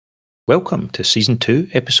Welcome to Season 2,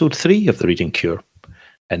 Episode 3 of The Reading Cure.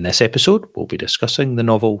 In this episode, we'll be discussing the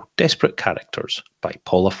novel Desperate Characters by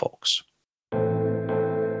Paula Fox.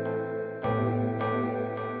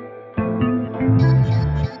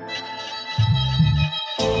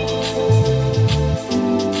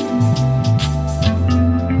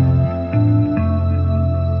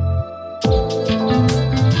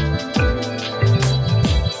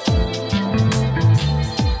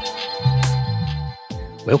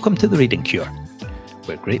 Welcome to The Reading Cure,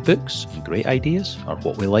 where great books and great ideas are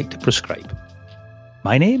what we like to prescribe.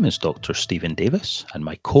 My name is Dr. Stephen Davis, and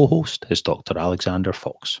my co-host is Dr. Alexander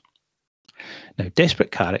Fox. Now,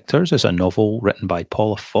 Desperate Characters is a novel written by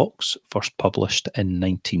Paula Fox, first published in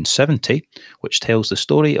 1970, which tells the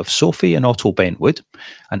story of Sophie and Otto Bentwood,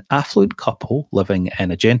 an affluent couple living in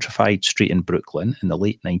a gentrified street in Brooklyn in the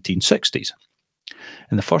late 1960s.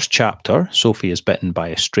 In the first chapter, Sophie is bitten by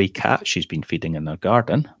a stray cat she's been feeding in their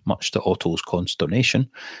garden, much to Otto's consternation,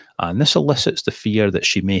 and this elicits the fear that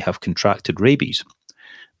she may have contracted rabies.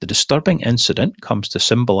 The disturbing incident comes to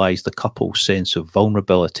symbolise the couple's sense of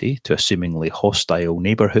vulnerability to a seemingly hostile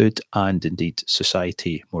neighbourhood and indeed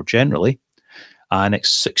society more generally, and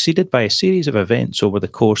it's succeeded by a series of events over the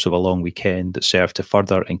course of a long weekend that serve to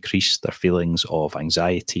further increase their feelings of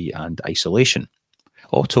anxiety and isolation.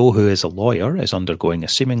 Otto, who is a lawyer, is undergoing a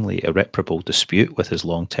seemingly irreparable dispute with his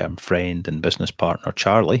long-term friend and business partner,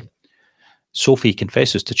 Charlie. Sophie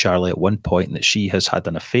confesses to Charlie at one point that she has had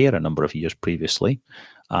an affair a number of years previously,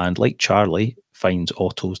 and like Charlie, finds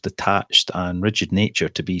Otto's detached and rigid nature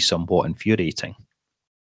to be somewhat infuriating.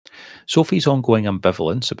 Sophie's ongoing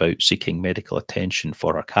ambivalence about seeking medical attention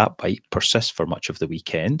for her cat bite persists for much of the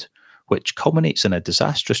weekend, which culminates in a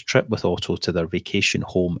disastrous trip with Otto to their vacation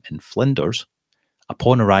home in Flinders.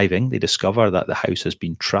 Upon arriving, they discover that the house has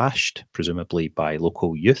been trashed, presumably by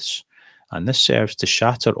local youths, and this serves to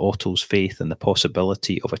shatter Otto's faith in the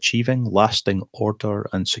possibility of achieving lasting order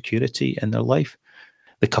and security in their life.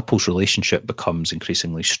 The couple's relationship becomes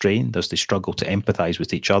increasingly strained as they struggle to empathise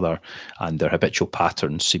with each other, and their habitual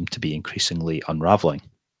patterns seem to be increasingly unravelling.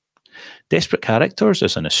 Desperate Characters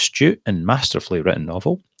is an astute and masterfully written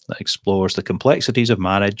novel that explores the complexities of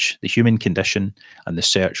marriage, the human condition, and the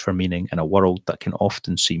search for meaning in a world that can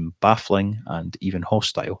often seem baffling and even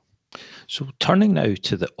hostile. So turning now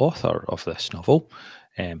to the author of this novel,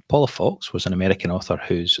 Paula Fox was an American author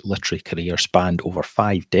whose literary career spanned over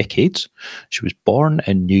 5 decades. She was born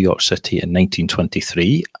in New York City in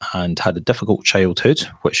 1923 and had a difficult childhood,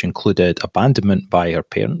 which included abandonment by her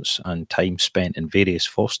parents and time spent in various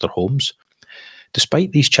foster homes.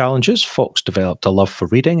 Despite these challenges, Fox developed a love for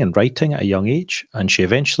reading and writing at a young age, and she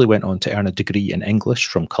eventually went on to earn a degree in English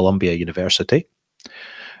from Columbia University.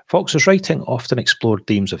 Fox's writing often explored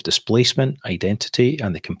themes of displacement, identity,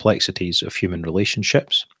 and the complexities of human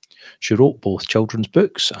relationships. She wrote both children's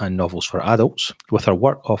books and novels for adults, with her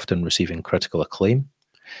work often receiving critical acclaim.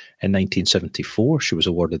 In 1974, she was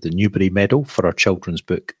awarded the Newbery Medal for her children's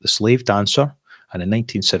book The Slave Dancer, and in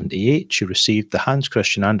 1978 she received the Hans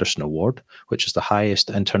Christian Andersen Award, which is the highest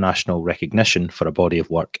international recognition for a body of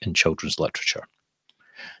work in children's literature.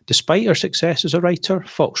 Despite her success as a writer,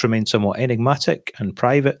 Fox remained somewhat enigmatic and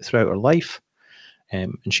private throughout her life,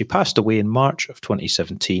 and she passed away in March of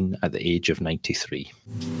 2017 at the age of 93.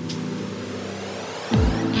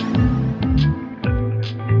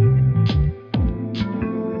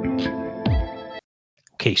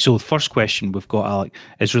 Okay, so the first question we've got, Alec,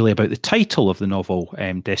 is really about the title of the novel,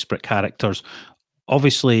 Desperate Characters.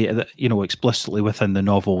 Obviously, explicitly within the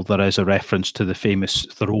novel, there is a reference to the famous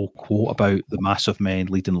Thoreau quote about the mass of men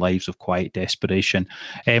leading lives of quiet desperation.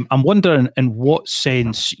 I'm wondering in what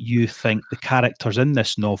sense you think the characters in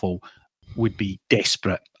this novel would be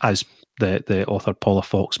desperate, as the author Paula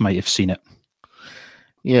Fox might have seen it.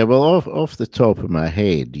 Yeah, well, off the top of my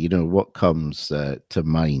head, what comes to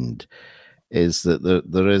mind is that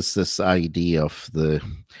there is this idea of the,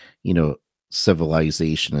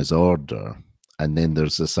 civilization as order. And then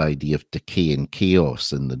there's this idea of decay and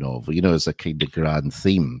chaos in the novel, as a kind of grand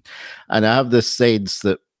theme. And I have this sense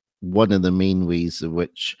that one of the main ways in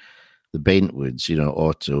which the Bentwoods,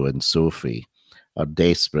 Otto and Sophie, are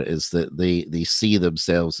desperate is that they see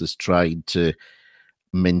themselves as trying to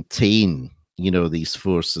maintain, these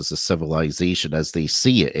forces of civilization as they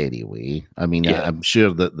see it anyway. I mean, yeah. I'm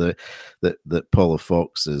sure that that Paula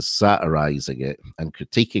Fox is satirizing it and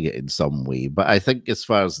critiquing it in some way. But I think as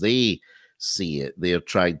far as they see it, they're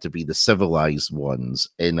trying to be the civilized ones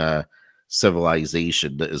in a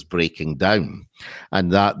civilization that is breaking down,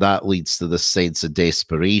 and that leads to this sense of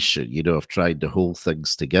desperation, of trying to hold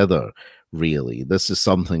things together really. This is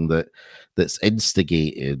something that's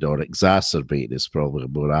instigated or exacerbated, is probably a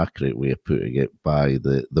more accurate way of putting it, by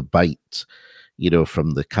the bite,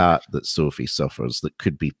 from the cat that Sophie suffers, that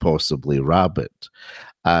could be possibly rabid.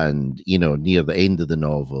 And, near the end of the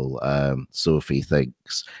novel, Sophie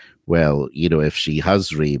thinks, well, if she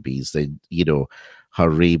has rabies, then, her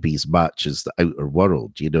rabies matches the outer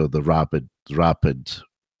world, the rapid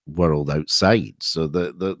world outside. So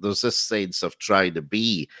there's this sense of trying to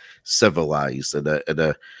be civilized in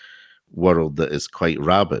a world that is quite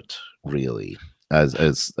rabid, really, as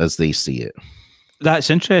they see it.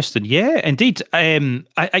 That's interesting. Yeah, indeed. I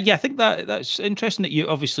think that's interesting that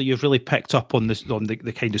you've really picked up on this, on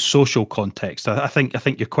the kind of social context. I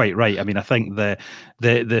think you're quite right. I mean, I think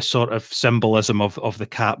the sort of symbolism of the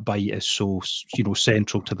cat bite is so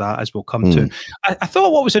central to that, as we'll come to. I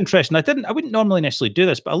thought what was interesting. I wouldn't normally necessarily do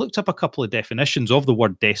this, but I looked up a couple of definitions of the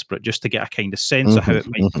word desperate just to get a kind of sense of how it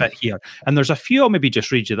might fit here. And there's a few I'll maybe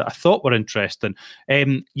just read you that I thought were interesting.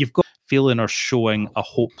 You've got feeling or showing a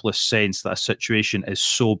hopeless sense that a situation is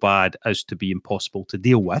so bad as to be impossible to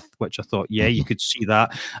deal with, which I thought, yeah, you could see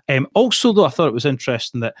that. Also, though, I thought it was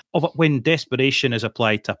interesting that when desperation is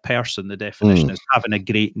applied to a person, the definition is having a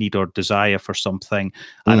great need or desire for something,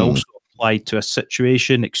 and also applied to a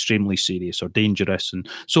situation extremely serious or dangerous. And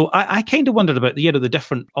so I kind of wondered about the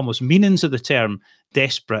different almost meanings of the term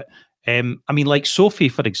desperate. I mean, like Sophie,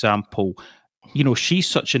 for example, she's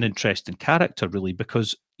such an interesting character, really,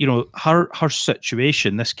 because her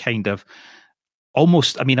situation, this kind of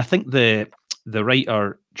almost, I mean, I think the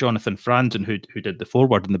writer Jonathan Franzen, who did the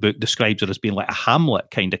foreword in the book, describes her as being like a Hamlet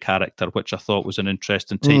kind of character, which I thought was an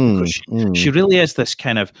interesting take, because she really is this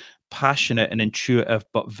kind of passionate and intuitive,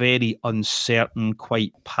 but very uncertain,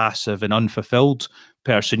 quite passive and unfulfilled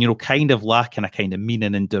person, kind of lacking a kind of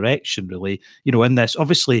meaning and direction, really, in this.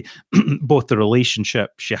 Obviously, both the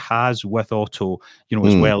relationship she has with Otto,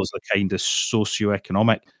 as well as the kind of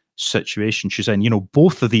socioeconomic situation she's in,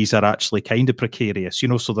 both of these are actually kind of precarious,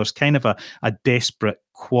 so there's kind of a desperate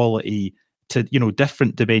quality to,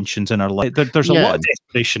 different dimensions in her life. There's a lot of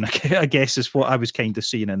desperation, I guess, is what I was kind of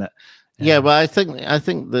seeing in it. Yeah, well, I think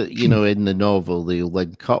that, in the novel, they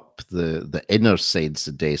link up the inner sense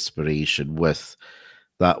of desperation with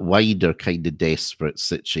that wider kind of desperate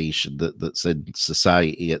situation that's in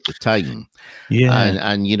society at the time. Yeah.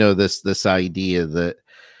 And this idea that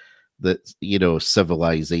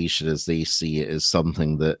civilization, as they see it, is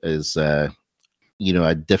something that is a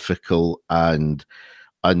difficult and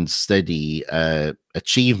unsteady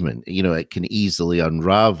achievement. It can easily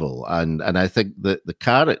unravel, and I think that the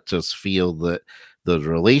characters feel that the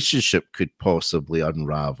relationship could possibly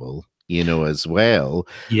unravel, as well,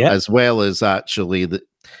 as well as actually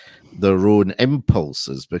their own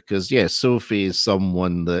impulses, because Sophie is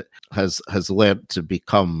someone that has learned to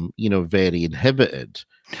become very inhibited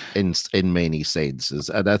in many senses,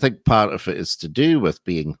 and I think part of it is to do with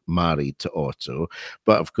being married to Otto.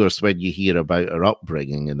 But of course, when you hear about her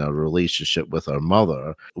upbringing and her relationship with her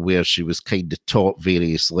mother, where she was kind of taught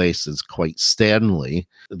various lessons quite sternly,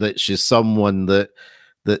 that she's someone that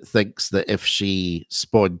thinks that if she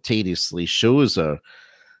spontaneously shows her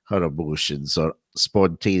emotions or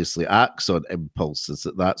spontaneously acts on impulses,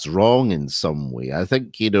 that's wrong in some way. I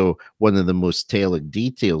think one of the most telling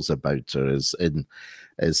details about her is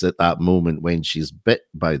at that moment when she's bit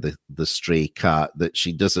by the stray cat, that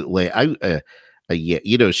she doesn't let out a yet.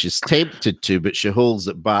 She's tempted to, but she holds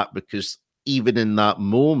it back, because even in that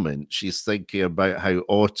moment, she's thinking about how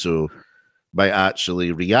Otto might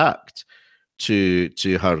actually react to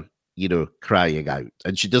her, crying out,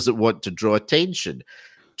 and she doesn't want to draw attention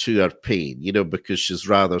to her pain, because she's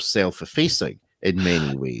rather self-effacing in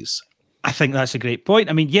many ways. I think that's a great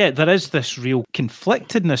point. I mean, there is this real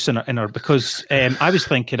conflictedness in her because I was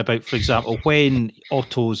thinking about, for example, when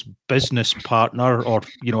Otto's business partner, or,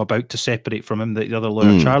 about to separate from him, the other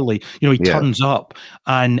lawyer, Charlie, he turns up,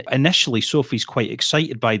 and initially Sophie's quite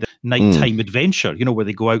excited by the nighttime adventure, where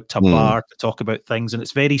they go out to a bar to talk about things, and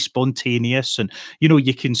it's very spontaneous, and,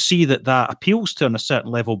 you can see that appeals to her on a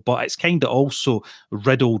certain level, but it's kind of also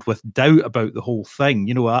riddled with doubt about the whole thing.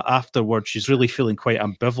 Afterwards, she's really feeling quite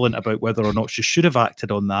ambivalent about whether or not she should have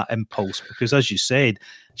acted on that impulse, because, as you said,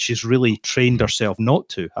 she's really trained herself not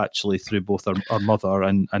to, actually, through both her mother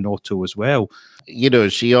and Otto as well.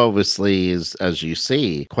 She obviously is, as you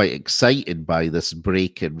say, quite excited by this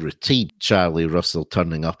break in routine, Charlie Russell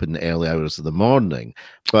turning up in the early hours of the morning.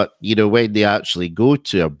 But, when they actually go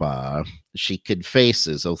to a bar, she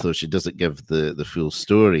confesses, although she doesn't give the full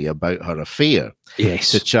story, about her affair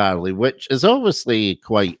to Charlie, which is obviously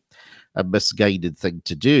quite a misguided thing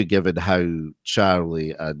to do, given how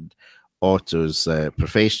Charlie and Otto's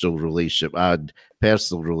professional relationship and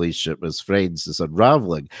personal relationship as friends is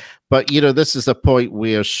unraveling. But this is a point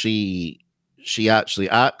where she actually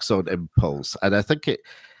acts on impulse, and I think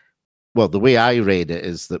the way I read it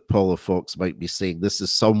is that Paula Fox might be saying this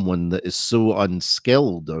is someone that is so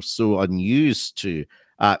unskilled or so unused to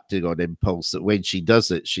acting on impulse that when she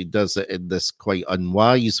does it in this quite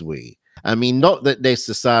unwise way. I mean, not that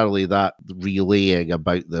necessarily that relaying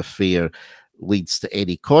about the affair leads to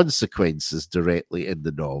any consequences directly in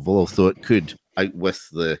the novel, although it could, out with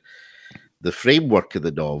the framework of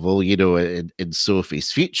the novel, in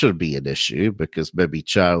Sophie's future be an issue, because maybe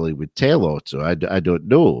Charlie would tell Otto. I don't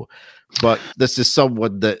know. But this is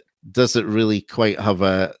someone that doesn't really quite have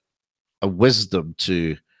a wisdom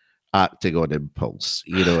to acting on impulse.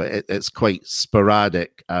 It's quite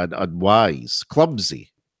sporadic and unwise, clumsy.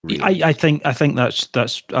 Really. I think that's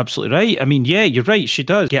absolutely right. I mean, yeah, you're right. She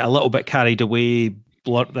does get a little bit carried away,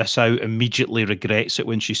 blurt this out, immediately regrets it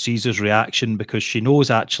when she sees his reaction, because she knows,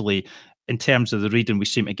 actually, in terms of the reading we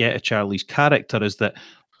seem to get of Charlie's character, is that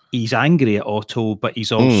he's angry at Otto, but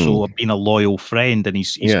he's also been a loyal friend, and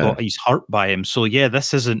he's hurt by him. So yeah,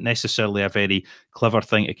 this isn't necessarily a very clever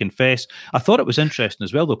thing to confess. I thought it was interesting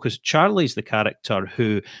as well, though, because Charlie's the character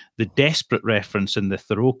who the desperate reference in the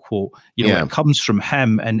Thoreau quote, it comes from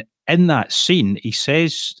him. And in that scene, he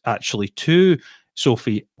says actually to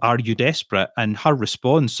Sophie, "Are you desperate?" And her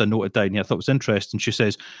response, I noted down here, I thought was interesting. She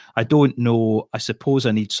says, "I don't know. I suppose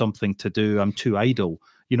I need something to do. I'm too idle."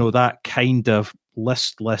 That kind of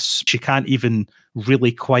listless, she can't even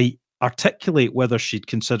really quite articulate whether she'd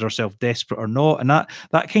consider herself desperate or not. And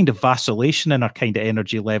that kind of vacillation in her kind of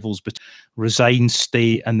energy levels, but resigned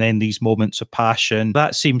state and then these moments of passion,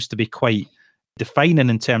 that seems to be quite defining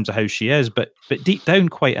in terms of how she is, but deep down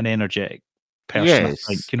quite an energetic person, yes,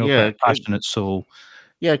 I think, but passionate soul.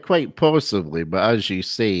 Yeah, quite possibly. But as you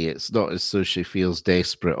say, it's not as though she feels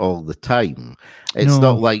desperate all the time. It's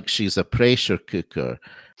not like she's a pressure cooker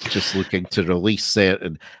just looking to release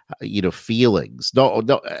certain, feelings. Not.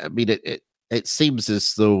 I mean, it seems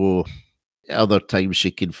as though other times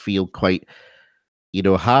she can feel quite,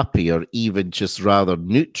 happy or even just rather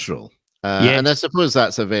neutral. Yes. And I suppose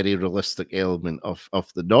that's a very realistic element of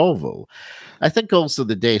the novel. I think also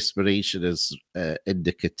the desperation is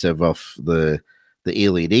indicative of the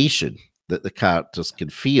alienation that the characters can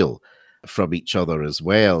feel from each other as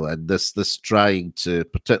well, and this trying to,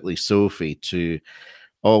 particularly Sophie, to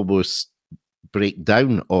almost break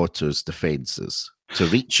down Otto's defenses to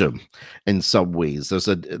reach him in some ways.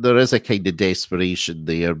 There is a kind of desperation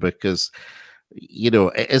there, because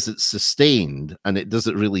it isn't sustained and it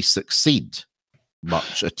doesn't really succeed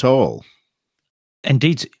much at all.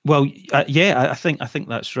 Indeed. Well, I think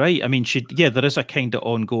that's right. I mean, there is a kind of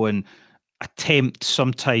ongoing attempt,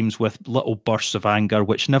 sometimes with little bursts of anger,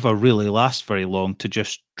 which never really last very long, to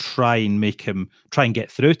just try and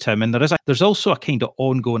get through to him. And there's also a kind of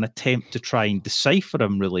ongoing attempt to try and decipher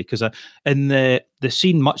him, really, because in the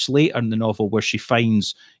scene much later in the novel where she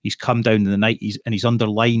finds he's come down in the night, he's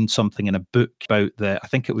underlined something in a book about I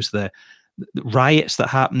think it was the riots that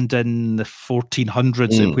happened in the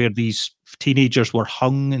 1400s, where these teenagers were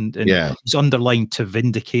hung, and he's underlined "to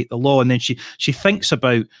vindicate the law." And then she thinks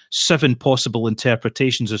about 7 possible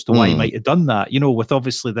interpretations as to why he might have done that, with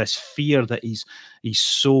obviously this fear that he's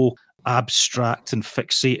so abstract and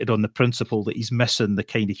fixated on the principle that he's missing the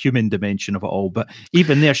kind of human dimension of it all. But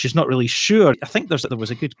even there, she's not really sure. I think there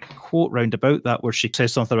was a good quote round about that where she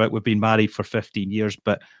says something about, "We've been married for 15 years,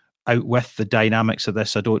 but out with the dynamics of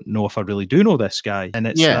this, I don't know if I really do know this guy." And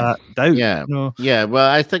it's that doubt. Yeah. Well,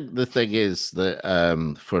 I think the thing is that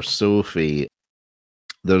for Sophie,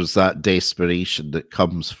 there's that desperation that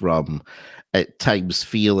comes from at times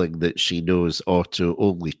feeling that she knows Otto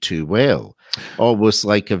only too well, almost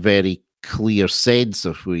like a very clear sense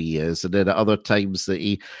of who he is, and then at other times that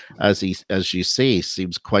he, as you say,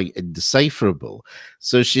 seems quite indecipherable.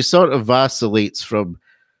 So she sort of vacillates from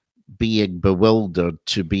being bewildered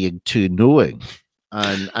to being too knowing,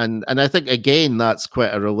 and I think again that's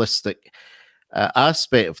quite a realistic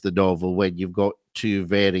aspect of the novel, when you've got 2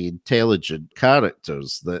 very intelligent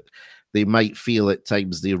characters that they might feel at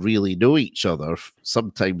times they really know each other.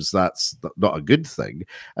 Sometimes that's not a good thing,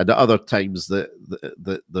 and at other times that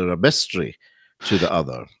they're a mystery to the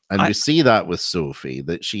other. And we see that with Sophie,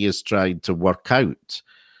 that she is trying to work out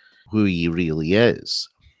who he really is.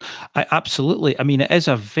 Absolutely. I mean, it is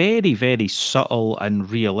a very, very subtle and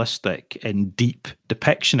realistic and deep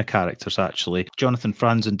depiction of characters, actually. Jonathan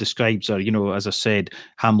Franzen describes her, as I said,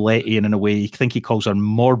 Hamletian in a way. I think he calls her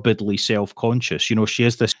morbidly self-conscious. She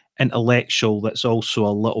is this intellectual that's also a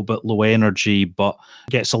little bit low energy, but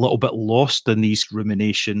gets a little bit lost in these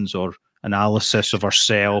ruminations or analysis of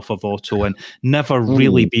herself, of Otto, and never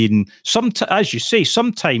really been, as you say,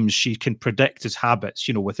 sometimes she can predict his habits,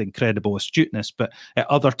 with incredible astuteness, but at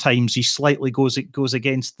other times he slightly goes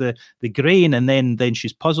against the grain, and then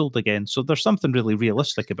she's puzzled again. So there's something really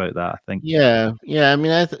realistic about that, I think. Yeah. I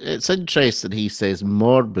mean, it's interesting. He says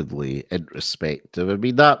morbidly introspective. I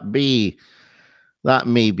mean, that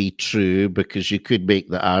may be true, because you could make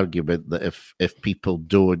the argument that if people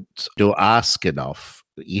don't ask enough,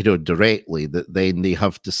 directly, that then they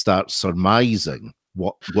have to start surmising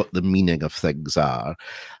what the meaning of things are.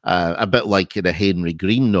 A bit like in a Henry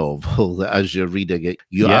Green novel, that as you're reading it,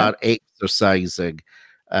 you are exercising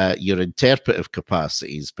your interpretive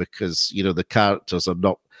capacities, because the characters are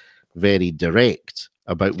not very direct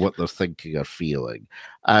about what they're thinking or feeling.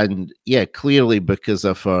 And clearly, because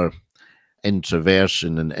of her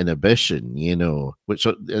introversion and inhibition, which,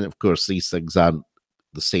 and of course, these things aren't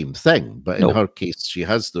the same thing, but in her case, she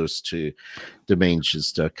has those two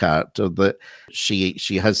dimensions to her character, that she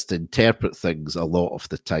has to interpret things a lot of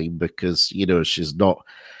the time, because she's not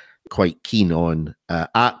quite keen on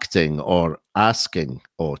acting or asking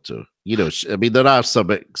Otto. I mean, there are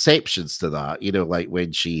some exceptions to that, like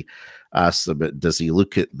when she asks him,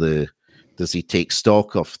 does he take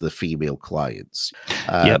stock of the female clients,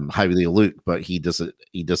 how they look, but he doesn't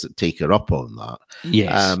take her up on that.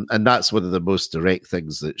 Yes. And that's one of the most direct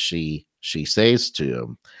things that she says to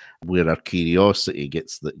him, where her curiosity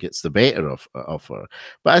gets the better of her.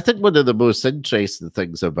 But I think one of the most interesting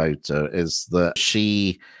things about her is that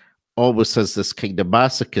she always has this kind of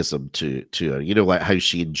masochism to her, like how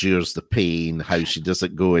she endures the pain, how she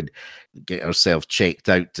doesn't go and get herself checked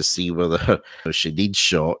out to see whether she needs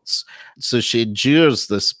shots. So she endures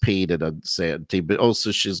this pain and uncertainty, but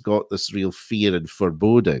also she's got this real fear and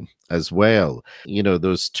foreboding as well.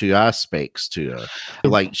 Those two aspects to her.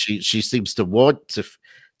 Like she seems to want to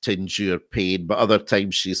endure pain, but other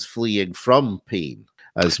times she's fleeing from pain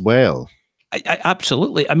as well. I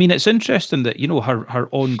absolutely. I mean, it's interesting that her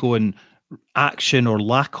ongoing action or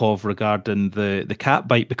lack of regarding the cat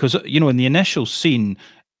bite, because in the initial scene,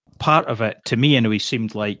 part of it to me anyway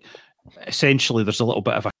seemed like essentially there's a little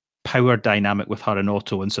bit of a power dynamic with her and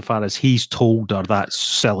Otto, insofar as he's told her that's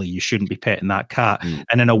silly, you shouldn't be petting that cat,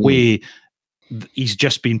 and in a way he's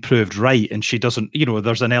just been proved right, and she doesn't,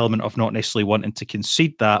 there's an element of not necessarily wanting to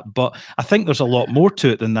concede that. But I think there's a lot more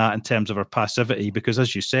to it than that in terms of her passivity, because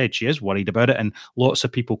as you said, she is worried about it, and lots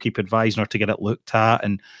of people keep advising her to get it looked at,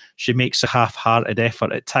 and she makes a half-hearted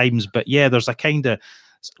effort at times. But there's a kind of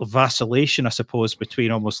vacillation, I suppose,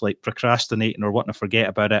 between almost like procrastinating or wanting to forget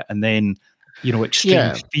about it, and then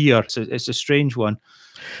extreme fear. It's a strange one.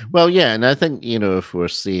 Well, and I think, if we're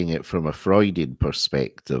seeing it from a Freudian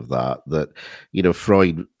perspective, that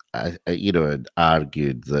Freud, had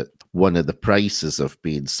argued that one of the prices of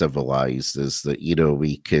being civilized is that,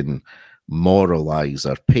 we can moralize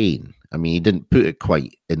our pain. I mean, he didn't put it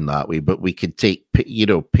quite in that way, but we can take,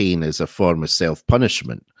 pain as a form of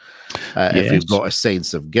self-punishment if you've got a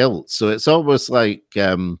sense of guilt. So it's almost like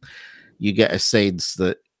you get a sense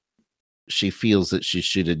that she feels that she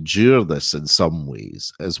should endure this in some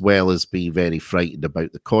ways, as well as be very frightened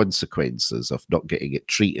about the consequences of not getting it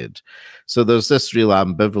treated. So there's this real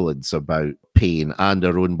ambivalence about pain and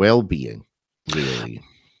her own well-being, really.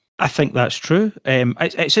 I think that's true.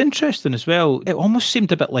 It's interesting as well. It almost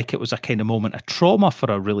seemed a bit like it was a kind of moment of trauma for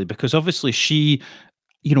her, really, because obviously she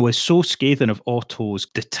is so scathing of Otto's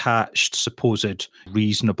detached, supposed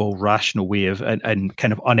reasonable, rational way of and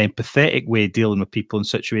kind of unempathetic way of dealing with people in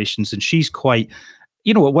situations. And she's quite,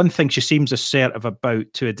 one thing she seems assertive about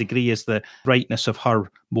to a degree is the rightness of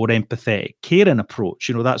her more empathetic, caring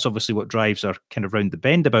approach. That's obviously what drives her kind of round the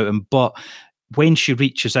bend about him. But when she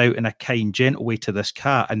reaches out in a kind, gentle way to this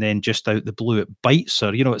cat, and then just out the blue, it bites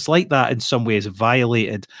her. It's like that in some ways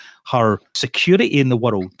violated her security in the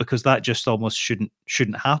world, because that just almost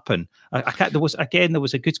shouldn't happen. I can't. There was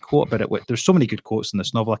a good quote about it. There's so many good quotes in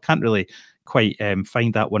this novel. I can't really quite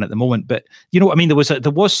find that one at the moment. But you know what I mean.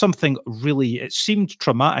 There was something really. It seemed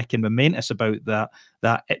traumatic and momentous about that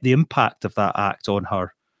the impact of that act on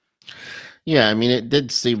her. Yeah, I mean, it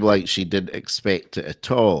did seem like she didn't expect it at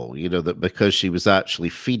all, that because she was actually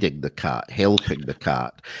feeding the cat, helping the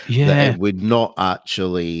cat, that it would not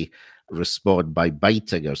actually respond by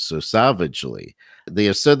biting her so savagely.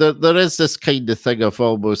 So there is this kind of thing of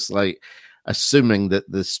almost like assuming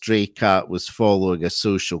that the stray cat was following a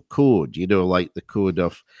social code, like the code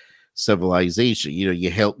of civilization. You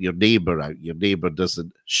help your neighbor out. Your neighbor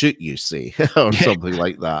doesn't shoot you, say, or something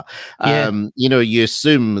like that. Yeah. You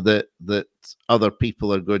assume that other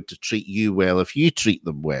people are going to treat you well if you treat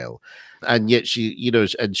them well. And yet she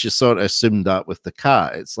sort of assumed that with the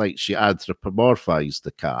cat. It's like she anthropomorphized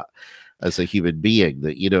the cat as a human being,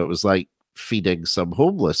 that, it was like feeding some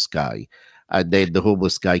homeless guy and then the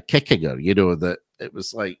homeless guy kicking her, that it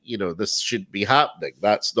was like, this shouldn't be happening.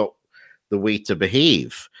 That's not the way to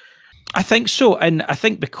behave. I think so. And I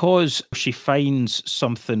think because she finds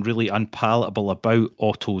something really unpalatable about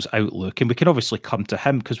Otto's outlook, and we can obviously come to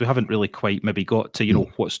him because we haven't really quite maybe got to,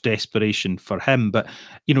 what's desperation for him. But,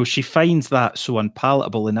 she finds that so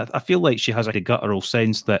unpalatable. And I feel like she has a guttural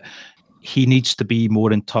sense that he needs to be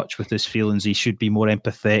more in touch with his feelings. He should be more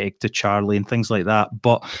empathetic to Charlie and things like that.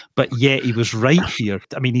 But yet he was right here.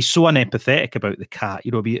 I mean, he's so unempathetic about the cat.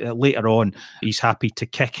 Later on, he's happy to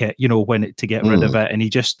kick it, to get rid of it, and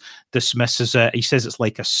he just dismisses it. He says it's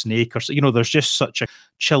like a snake, or there's just such a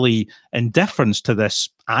chilly indifference to this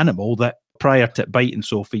animal that prior to it biting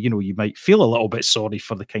Sophie, you might feel a little bit sorry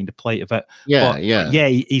for the kind of plight of it. But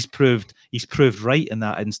he's proved right in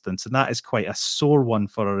that instance, and that is quite a sore one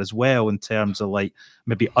for her as well, in terms of like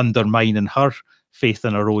maybe undermining her faith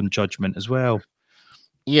in her own judgment as well.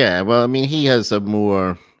 Yeah, well, I mean, he has a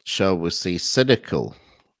more, shall we say, cynical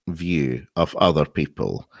view of other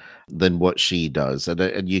people than what she does,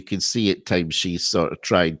 and you can see at times she's sort of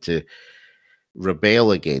trying to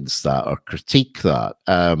rebel against that or critique that.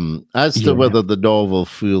 As to whether the novel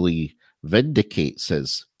fully vindicates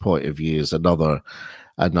his point of view is another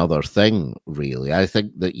thing, really. I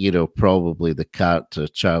think that, probably the character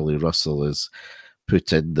Charlie Russell is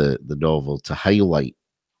put in the novel to highlight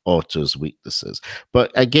Otto's weaknesses.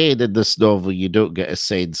 But again, in this novel, you don't get a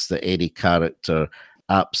sense that any character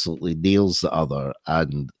absolutely nails the other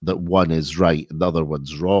and that one is right and the other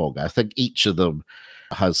one's wrong. I think each of them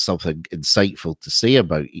has something insightful to say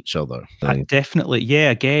about each other. Definitely.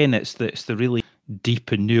 Yeah, again, it's the really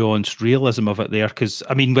deep and nuanced realism of it there, because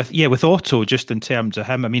I mean with Otto, just in terms of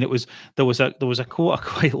him, I mean there was a quote I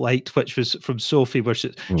quite liked, which was from Sophie, where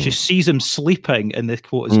she sees him sleeping, and the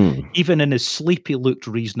quote is, even in his sleep he looked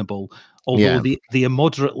reasonable, although the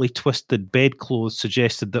immoderately twisted bedclothes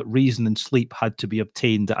suggested that reason and sleep had to be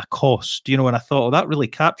obtained at a cost. And I thought, that really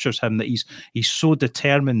captures him, that he's so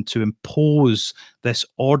determined to impose this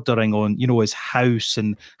ordering on, his house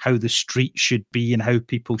and how the street should be and how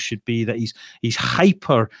people should be, that he's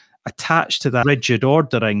hyper attached to that rigid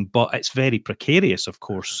ordering, but it's very precarious, of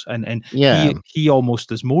course. And he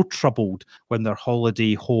almost is more troubled when their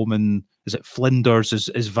holiday home in, is it Flinders,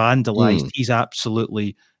 is vandalized. He's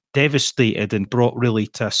absolutely devastated and brought really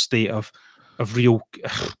to a state of real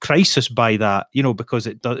crisis by that, because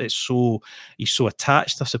he's so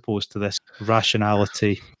attached, I suppose, to this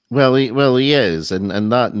rationality. Well, he is,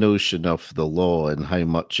 and that notion of the law and how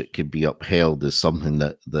much it can be upheld is something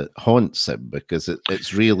that haunts him, because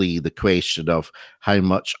it's really the question of how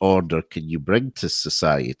much order can you bring to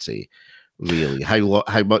society. Really,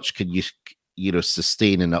 how much can you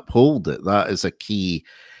sustain and uphold it? That is a key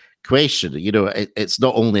question. It's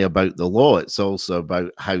not only about the law, it's also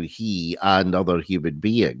about how he and other human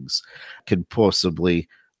beings can possibly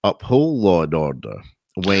uphold law and order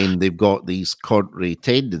when they've got these contrary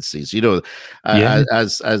tendencies. As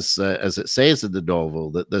it says in the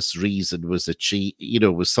novel, that this reason was achieved,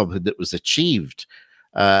 was something that was achieved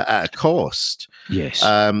at a cost. Yes.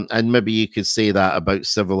 And maybe you could say that about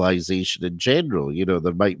civilization in general.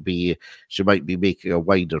 She might be making a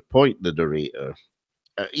wider point, the narrator.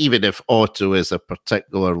 Even if Otto is a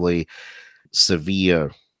particularly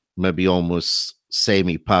severe, maybe almost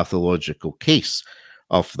semi-pathological case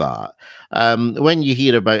of that. When you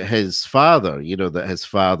hear about his father, that his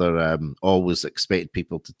father always expected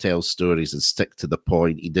people to tell stories and stick to the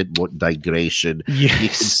point. He didn't want digression.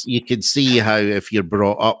 Yes. You can see how, if you're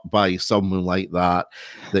brought up by someone like that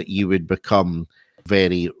you would become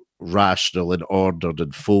very rational and ordered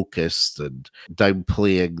and focused, and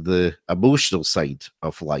downplaying the emotional side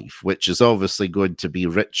of life, which is obviously going to be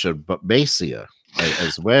richer but messier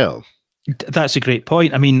as well. That's a great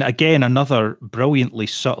point. I mean, again, another brilliantly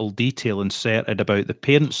subtle detail inserted about the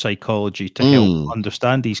parent psychology to help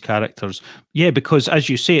understand these characters. Yeah, because as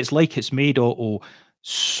you say, it's like it's made Otto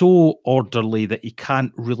so orderly that he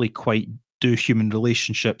can't really quite do human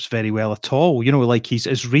relationships very well at all. You know, like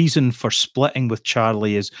his reason for splitting with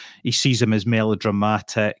Charlie is he sees him as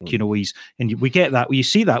melodramatic. You know, we get that. You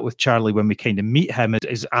see that with Charlie when we kind of meet him,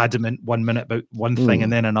 is adamant 1 minute about one thing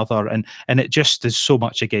and then another, and it just is so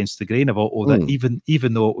much against the grain of Otto that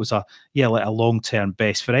even though it was like a long-term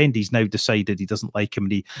best friend, he's now decided he doesn't like him,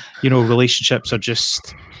 and relationships are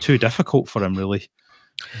just too difficult for him, really.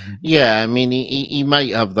 Yeah, I mean, he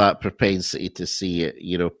might have that propensity to see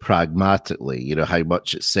it, pragmatically, how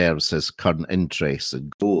much it serves his current interests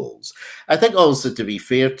and goals. I think also, to be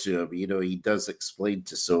fair to him, he does explain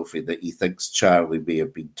to Sophie that he thinks Charlie may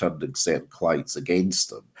have been turning certain clients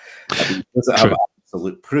against him. I mean, he doesn't have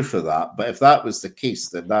absolute proof of that, but if that was the case,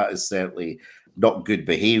 then that is certainly not good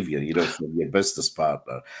behavior, from your business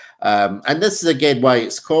partner. And this is, again, why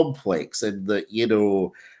it's complex, and that,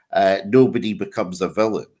 nobody becomes a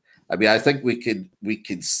villain. I mean, I think we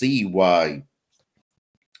can see why,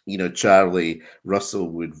 Charlie Russell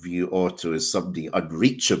would view Otto as somebody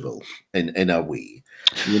unreachable in a way,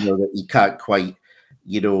 that he can't quite,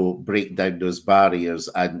 break down those barriers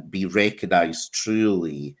and be recognized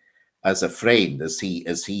truly as a friend, as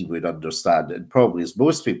he would understand it, and probably as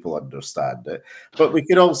most people understand it. But we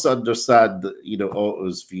can also understand,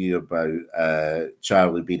 Otto's view about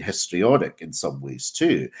Charlie being histrionic in some ways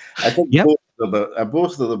too. I think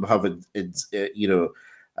both of them have,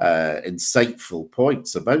 insightful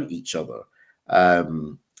points about each other. I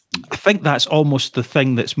think that's almost the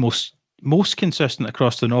thing that's most consistent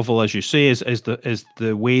across the novel, as you say, is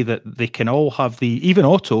the way that they can all have even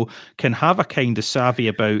Otto can have a kind of savvy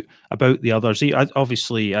about the others.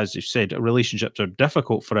 Obviously, as you said, relationships are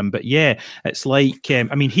difficult for him, but yeah, it's like,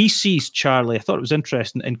 he sees Charlie, I thought it was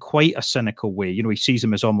interesting, in quite a cynical way. He sees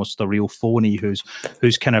him as almost a real phony who's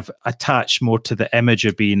kind of attached more to the image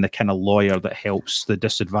of being the kind of lawyer that helps the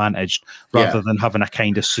disadvantaged, rather than having a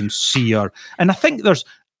kind of sincere. And I think there's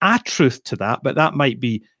a truth to that, but that might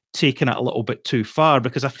be taken it a little bit too far,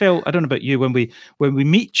 because I don't know about you, when we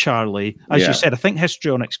meet Charlie, as you said, I think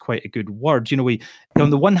histrionic's quite a good word. We on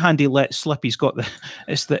the one hand, he lets slip, he's got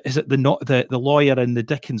the lawyer in the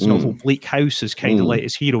Dickens novel Bleak House is kind of like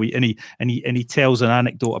his hero, and he tells an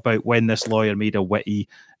anecdote about when this lawyer made a witty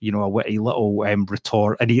little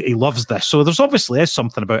retort, and he loves this. So there's obviously is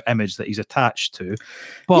something about image that he's attached to.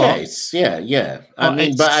 But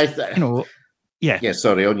Yeah,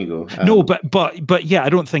 sorry, on you go. No, but yeah, I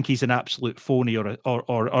don't think he's an absolute phony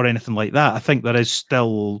or anything like that. I think there is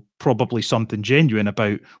still probably something genuine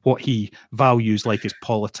about what he values, like his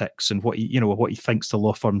politics and what he thinks the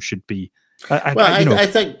law firm should be. I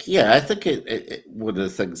think one of the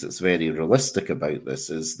things that's very realistic about this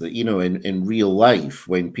is that, in real life,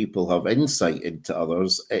 when people have insight into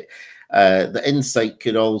others, the insight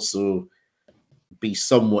could also be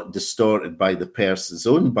somewhat distorted by the person's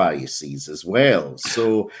own biases as well.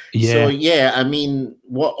 So I mean,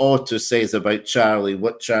 what Otto says about Charlie,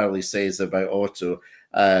 what Charlie says about Otto,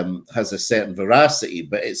 has a certain veracity,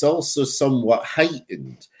 but it's also somewhat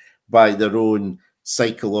heightened by their own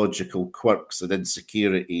psychological quirks and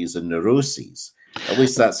insecurities and neuroses. At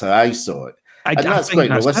least that's how I saw it. And that's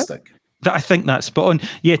quite realistic. I think that's spot on.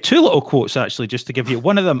 Yeah, two little quotes, actually, just to give you.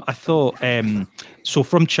 One of them, I thought, so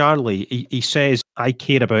from Charlie, he says, "I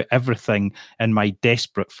care about everything in my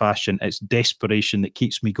desperate fashion. It's desperation that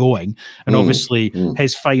keeps me going." And obviously,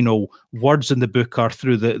 his final words in the book are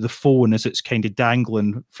through the phone, as it's kind of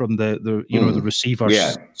dangling from the receiver,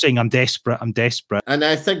 saying, "I'm desperate, I'm desperate." And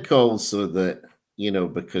I think also that,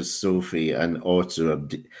 because Sophie and Otto are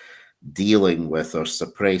dealing with or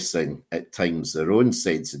suppressing at times their own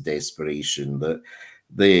sense of desperation, that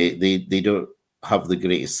they don't have the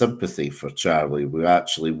greatest sympathy for Charlie, who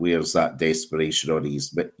actually wears that desperation on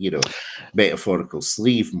his metaphorical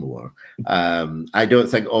sleeve more. I don't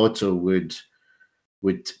think Otto would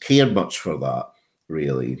care much for that,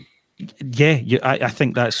 really. Yeah, I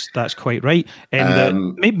think that's quite right.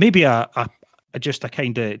 And maybe just a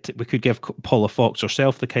kind of, we could give Paula Fox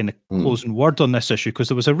herself the kind of closing word on this issue, because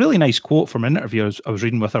there was a really nice quote from an interview I was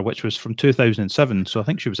reading with her, which was from 2007. So I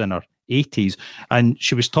think she was in her 80s, and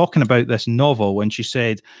she was talking about this novel, and she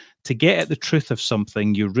said, to get at the truth of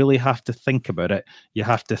something, you really have to think about it. You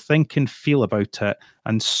have to think and feel about it.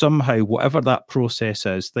 And somehow, whatever that process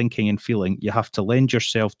is, thinking and feeling, you have to lend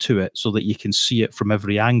yourself to it so that you can see it from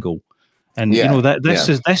every angle. And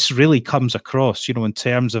this really comes across, in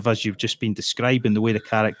terms of, as you've just been describing, the way the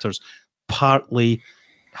characters partly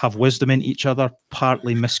have wisdom in each other,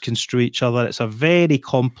 partly misconstrue each other. It's a very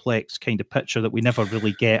complex kind of picture that we never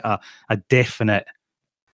really get a definitive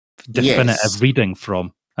reading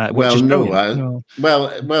from. Well,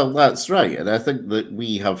 that's right, and I think that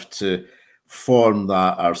we have to form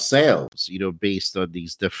that ourselves, based on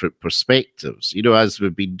these different perspectives, as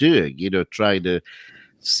we've been doing, trying to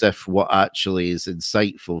sift what actually is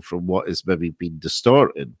insightful from what has maybe been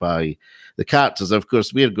distorted by the characters. Of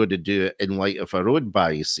course, we're going to do it in light of our own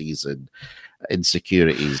biases and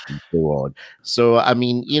insecurities and so on. So, I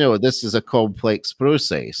mean, this is a complex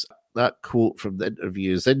process. That quote from the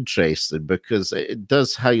interview is interesting because it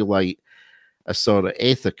does highlight a sort of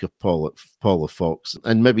ethic of Paula Fox.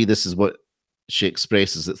 And maybe this is what she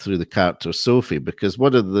expresses it through the character Sophie, because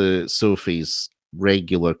one of the Sophie's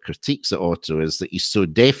regular critiques at Otto is that he's so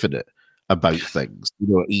definite about things.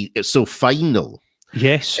 It's so final.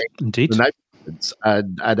 Yes, indeed.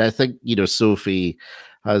 And I think, Sophie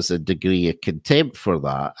has a degree of contempt for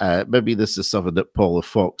that. Maybe this is something that Paula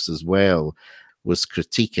Fox as well was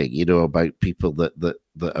critiquing, about people that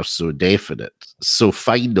are so definite, so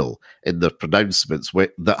final in their pronouncements,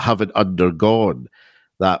 that haven't undergone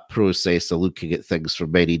that process of looking at things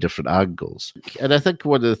from many different angles. And I think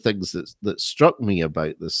one of the things that struck me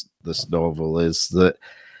about this novel is that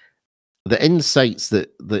the insights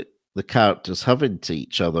that the characters have into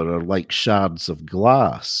each other are like shards of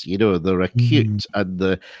glass. They're acute and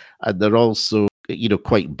they're also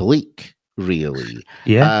quite bleak. Really,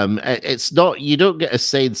 yeah. It's not. You don't get a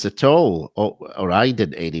sense at all, or I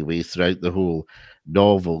didn't anyway, throughout the whole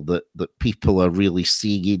novel that people are really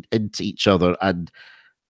seeing into each other and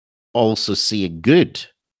also seeing good.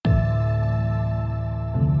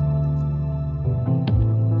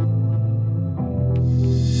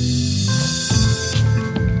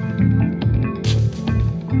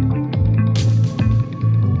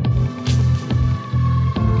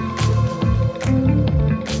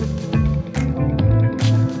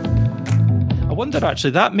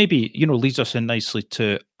 Actually, that maybe leads us in nicely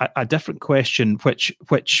to a different question,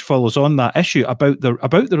 which follows on that issue about the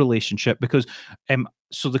relationship, because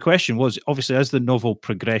so the question was, obviously, as the novel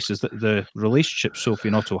progresses, that the relationship Sophie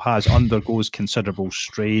and Otto has undergoes considerable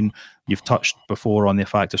strain. You've touched before on the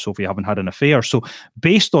fact of Sophie having had an affair. So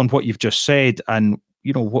based on what you've just said and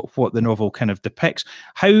what the novel kind of depicts,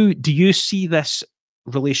 how do you see this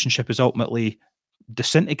relationship as ultimately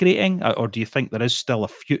disintegrating, or do you think there is still a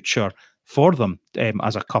future for them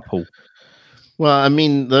as a couple? Well, I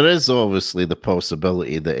mean, there is obviously the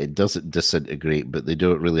possibility that it doesn't disintegrate, but they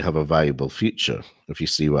don't really have a viable future, if you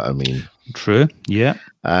see what I mean. True, yeah.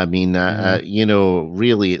 I mean,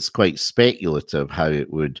 really, it's quite speculative how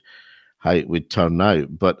it would turn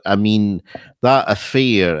out. But I mean, that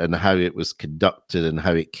affair and how it was conducted and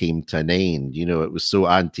how it came to an end, it was so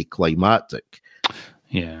anticlimactic.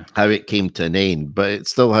 Yeah. How it came to an end, but it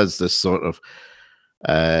still has this sort of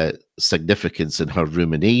significance in her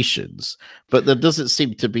ruminations. But there doesn't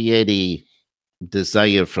seem to be any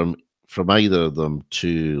desire from either of them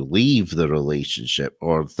to leave the relationship,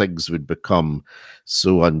 or things would become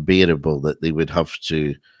so unbearable that they would have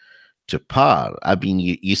to part. I mean,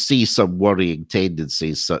 you see some worrying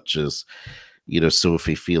tendencies, such as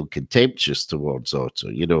Sophie feel contemptuous towards Otto,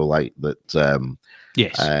 like that.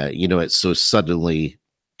 Yes. It so suddenly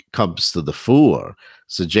comes to the fore,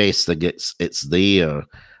 suggesting it's there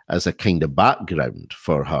as a kind of background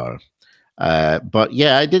for her. But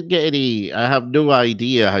yeah, I didn't get any. I have no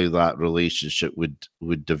idea how that relationship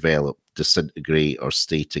would develop, disintegrate, or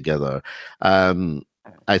stay together.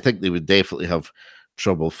 I think they would definitely have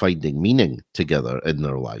trouble finding meaning together in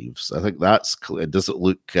their lives. I think it doesn't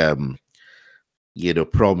look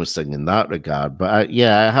promising in that regard. But I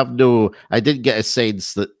didn't get a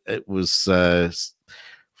sense that it was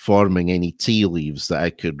forming any tea leaves that I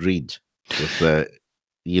could read with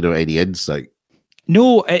any insight.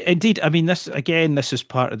 No, indeed. I mean, this is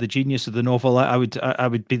part of the genius of the novel. I would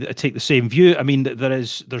take the same view. I mean,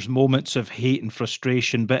 there's moments of hate and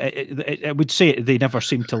frustration, but I would say they never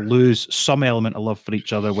seem to lose some element of love for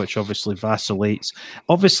each other, which obviously vacillates.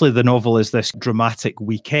 Obviously, the novel is this dramatic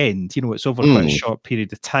weekend. It's over quite a short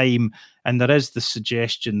period of time, and there is the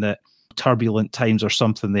suggestion that turbulent times are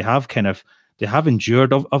something they have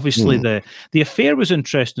endured. Obviously, the affair was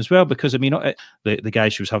interesting as well, because I mean, the guy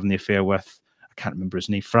she was having the affair with, I can't remember his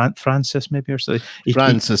name, Francis maybe, or something.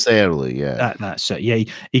 Francis Early, yeah. That's it. Yeah,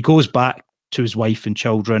 he goes back to his wife and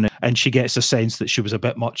children, and she gets a sense that she was a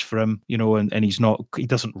bit much for him, and he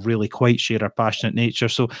doesn't really quite share her passionate nature.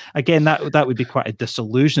 So again, that would be quite a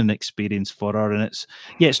disillusioning experience for her. And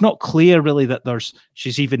it's not clear really that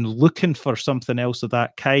she's even looking for something else of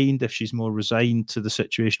that kind, if she's more resigned to the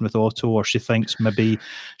situation with Otto, or she thinks maybe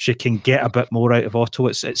she can get a bit more out of Otto.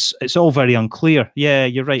 It's all very unclear. Yeah,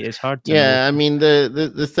 you're right. It's hard to know. I mean,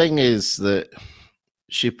 the thing is that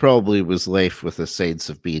she probably was left with a sense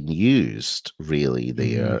of being used, really,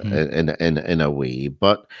 there in a way.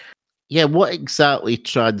 But yeah, what exactly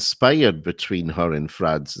transpired between her and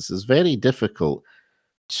Francis is very difficult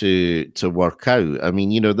to work out. I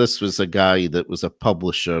mean, this was a guy that was a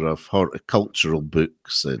publisher of horticultural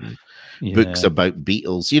books and books Yeah. about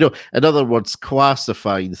beetles. In other words,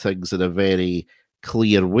 classifying things in a very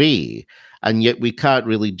clear way. And yet we can't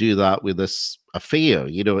really do that with this affair.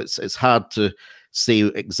 It's hard to say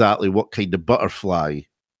exactly what kind of butterfly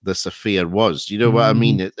this affair was. You know what I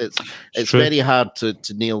mean? Mhm. It's It's true. very hard to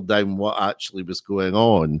nail down what actually was going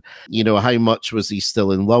on. How much was he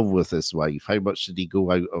still in love with his wife? How much did he go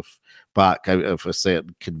back out of a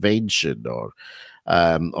certain convention,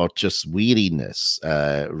 or just weariness,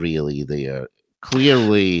 really there.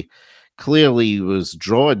 Clearly was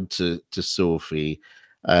drawn to Sophie,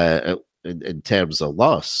 in terms of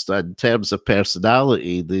lust. In terms of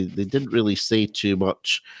personality, they didn't really say too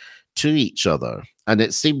much to each other. And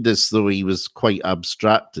it seemed as though he was quite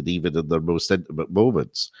abstracted even in their most intimate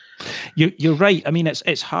moments. You're right. I mean,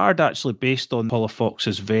 it's hard actually, based on Paula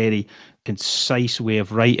Fox's very concise way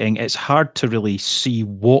of writing. It's hard to really see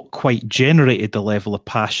what quite generated the level of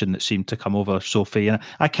passion that seemed to come over Sophie. And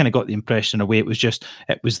I kind of got the impression, in a way, it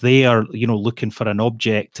was there, looking for an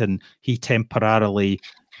object, and he temporarily.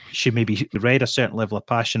 She maybe read a certain level of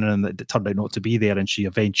passion and it turned out not to be there, and she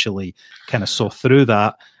eventually kind of saw through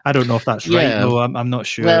that. I don't know if that's right, Yeah. though. I'm not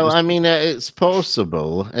sure. It Well, was, I mean, it's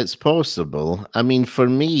possible. It's possible. I mean, for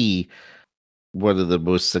me, one of the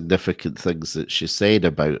most significant things that she said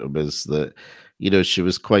about him is that, she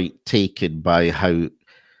was quite taken by how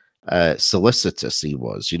solicitous he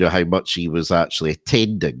was, how much he was actually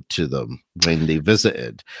attending to them when they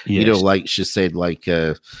visited. yes. Like she said, like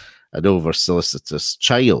an over solicitous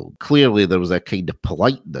child. Clearly, there was a kind of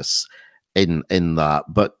politeness in that,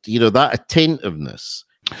 but that attentiveness,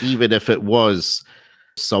 even if it was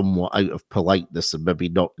somewhat out of politeness and maybe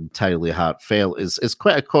not entirely heartfelt, is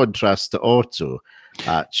quite a contrast to Otto,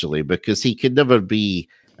 actually, because he can never be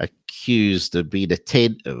accused of being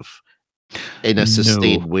attentive in a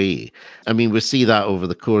sustained way. I mean, we see that over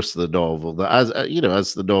the course of the novel, that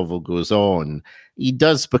as the novel goes on, he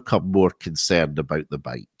does become more concerned about the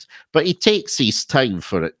bite. But he takes his time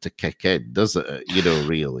for it to kick in, doesn't it?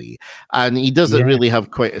 Really. And he doesn't Yeah. really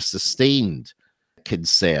have quite a sustained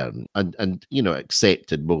concern and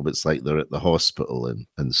accepted moments like they're at the hospital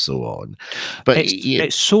and so on. But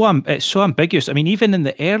It's so ambiguous. I mean, even in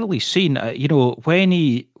the early scene,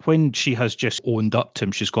 when she has just owned up to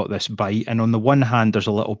him, she's got this bite, and on the one hand, there's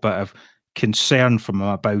a little bit of concern from him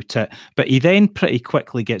about it, but he then pretty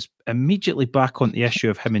quickly gets immediately back on the issue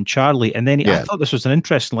of him and Charlie, and then I thought this was an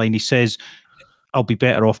interesting line. He says, "I'll be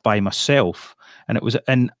better off by myself," and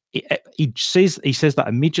he says that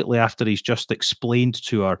immediately after he's just explained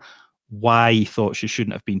to her why he thought she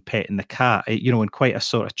shouldn't have been petting the cat, in quite a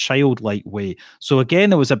sort of childlike way. So again,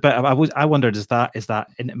 there was a bit of, I wondered, is that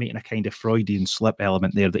intimating a kind of Freudian slip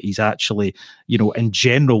element there, that he's actually, in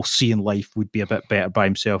general, seeing life would be a bit better by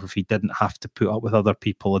himself if he didn't have to put up with other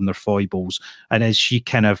people and their foibles. And is she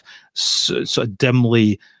kind of sort of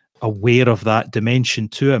dimly aware of that dimension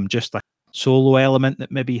to him, just a solo element that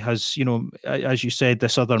maybe has, as you said,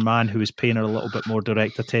 this other man who is paying her a little bit more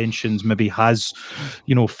direct attentions maybe has,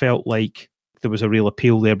 felt like there was a real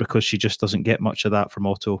appeal there, because she just doesn't get much of that from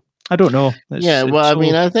Otto. I don't know. I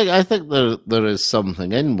mean, I think there is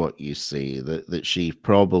something in what you say, that she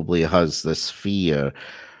probably has this fear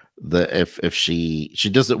that if she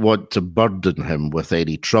doesn't want to burden him with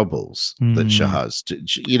any troubles that she has,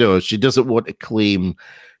 she doesn't want to claim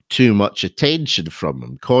too much attention from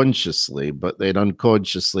him consciously, but then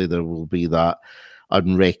unconsciously there will be that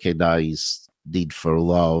unrecognized need for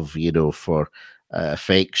love, for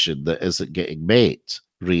affection that isn't getting met,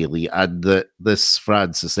 really. And that this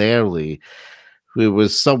Francis Early, who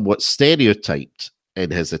was somewhat stereotyped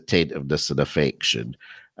in his attentiveness and affection,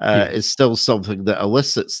 is still something that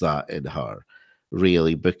elicits that in her,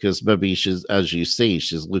 really, because maybe she's, as you say,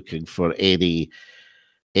 she's looking for anything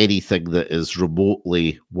that is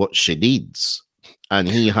remotely what she needs, and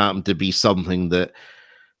he happened to be something that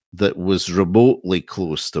was remotely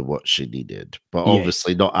close to what she needed, but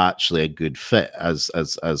obviously not actually a good fit, as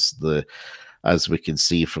we can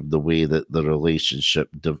see from the way that the relationship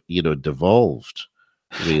devolved,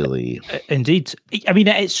 really. Indeed. I mean,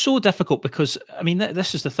 it's so difficult because, I mean,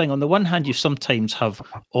 this is the thing. On the one hand, you sometimes have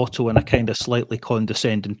Otto in a kind of slightly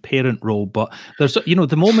condescending parent role, but there's,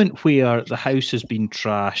 the moment where the house has been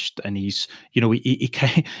trashed and he's, he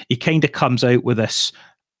kind of comes out with this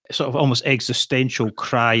sort of almost existential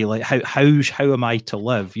cry, like how am I to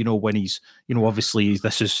live? When he's, obviously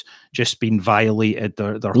this has just been violated,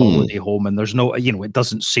 their holiday home, and there's no, it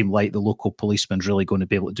doesn't seem like the local policeman's really going to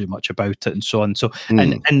be able to do much about it, and so on. So,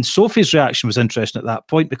 and Sophie's reaction was interesting at that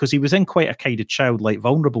point, because he was in quite a kind of childlike,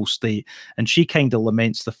 vulnerable state, and she kind of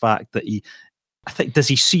laments the fact that I think, does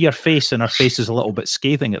he see her face? And her face is a little bit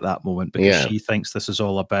scathing at that moment, because she thinks this is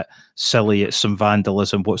all a bit silly. It's some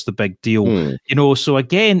vandalism. What's the big deal? So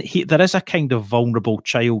again, there is a kind of vulnerable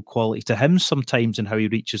child quality to him sometimes in how he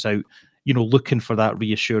reaches out, looking for that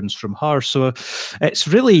reassurance from her. So it's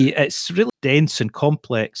really dense and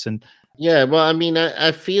complex. And yeah, well, I mean,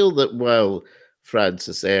 I feel that while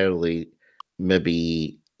Francis Early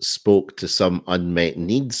maybe spoke to some unmet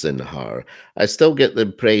needs in her, I still get the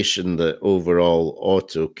impression that overall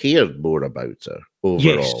Otto cared more about her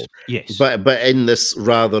overall. Yes. But in this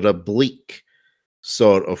rather oblique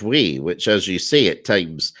sort of way, which, as you say, at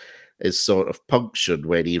times is sort of punctured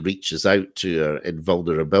when he reaches out to her in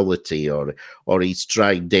vulnerability, or he's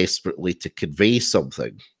trying desperately to convey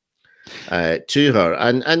something to her.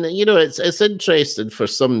 And it's interesting for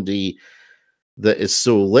somebody that is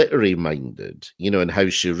so literary minded, and how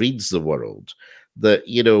she reads the world, that,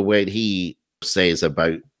 when he says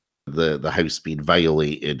about the house being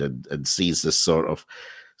violated, and sees this sort of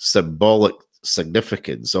symbolic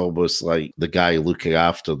significance, almost like the guy looking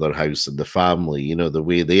after their house and the family, the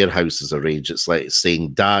way their house is arranged, it's like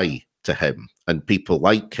saying die to him and people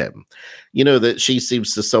like him, that she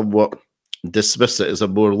seems to somewhat dismiss it as a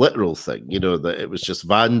more literal thing, that it was just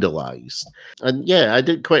vandalized. And yeah, I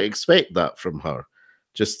didn't quite expect that from her,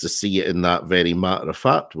 just to see it in that very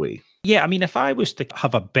matter-of-fact way. Yeah, I mean, if I was to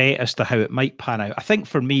have a bet as to how it might pan out, I think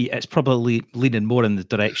for me, it's probably leaning more in the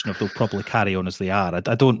direction of they'll probably carry on as they are.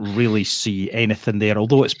 I don't really see anything there,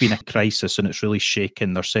 although it's been a crisis and it's really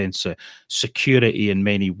shaken their sense of security in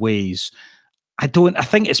many ways. I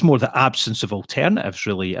think it's more the absence of alternatives,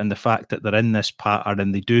 really, and the fact that they're in this pattern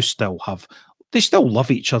and they still love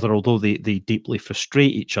each other, although they deeply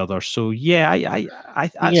frustrate each other. So yeah,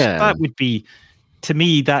 that would be, to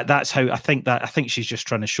me, that's how I think she's just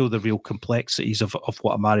trying to show the real complexities of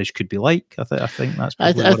what a marriage could be like. I think that's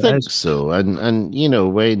probably what it is. So. And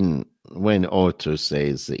when Otto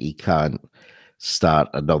says that he can't start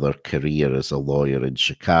another career as a lawyer in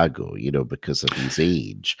Chicago, because of his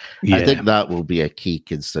age, I think that will be a key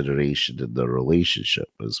consideration in their relationship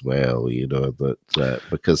as well, that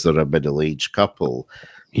because they're a middle-aged couple,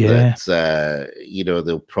 that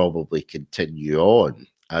they'll probably continue on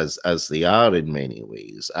as they are in many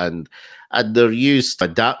ways, and they're used to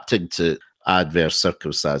adapting to adverse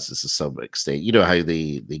circumstances to some extent. How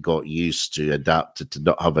they got used to adapted to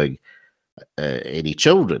not having any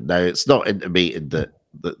children. Now, it's not intimated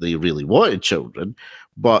that they really wanted children,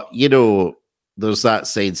 but there's that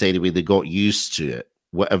sense anyway. They got used to it,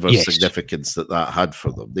 whatever significance that had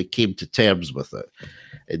for them. They came to terms with it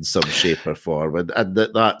in some shape or form, and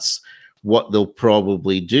that's what they'll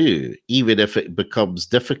probably do, even if it becomes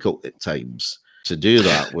difficult at times to do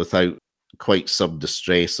that without quite some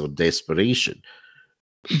distress or desperation.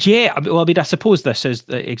 Yeah, well, I mean, I suppose this is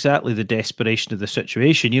exactly the desperation of the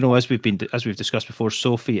situation. As we've discussed before,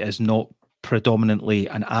 Sophie is not predominantly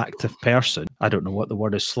an active person. I don't know what the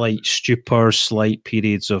word is, slight stupor, slight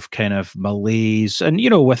periods of kind of malaise. And,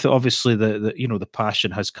 with obviously the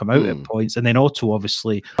passion has come out at points. And then Otto,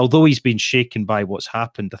 obviously, although he's been shaken by what's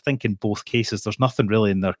happened, I think in both cases, there's nothing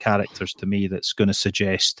really in their characters to me that's going to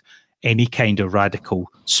suggest any kind of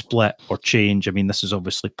radical split or change. I mean, this is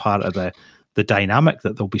obviously part of the dynamic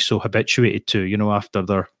that they'll be so habituated to, after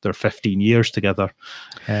their 15 years together.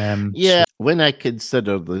 When I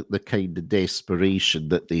consider the kind of desperation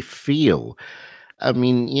that they feel, I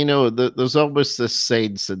mean, there's almost this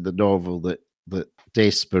sense in the novel that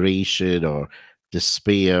desperation or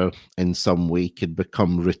despair in some way can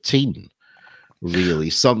become routine, really,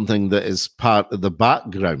 something that is part of the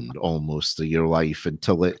background almost of your life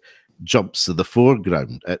until it jumps to the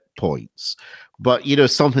foreground at points. But,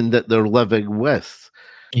 something that they're living with,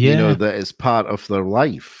 that is part of their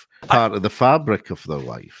life, part of the fabric of their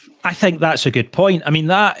life. I think that's a good point. I mean,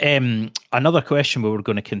 that another question we were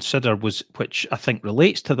going to consider which I think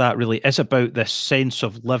relates to that really, is about this sense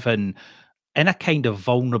of living in a kind of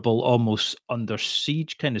vulnerable, almost under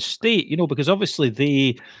siege kind of state, because obviously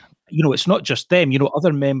they, it's not just them,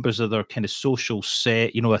 other members of their kind of social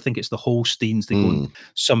set, I think it's the Holsteins, they go and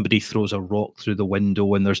somebody throws a rock through the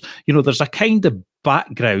window, and there's a kind of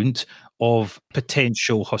background of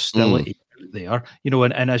potential hostility there,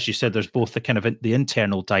 and as you said, there's both the kind of the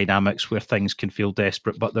internal dynamics where things can feel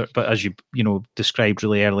desperate, but as you described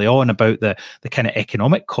really early on about the kind of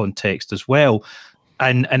economic context as well.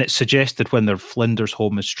 And it's suggested when their Flinders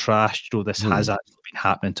home is trashed, this has actually been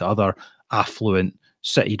happening to other affluent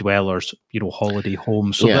city dwellers, holiday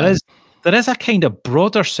homes. So there is a kind of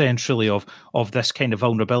broader sense really of this kind of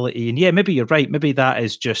vulnerability. And yeah, maybe you're right. Maybe that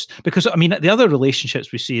is just because, I mean, the other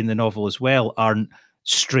relationships we see in the novel as well aren't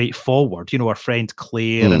straightforward. Our friend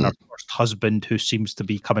Claire and her first husband, who seems to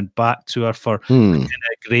be coming back to her for a kind of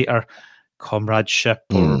greater comradeship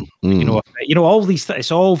or all these things.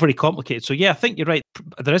 It's all very complicated. So yeah, I think you're right.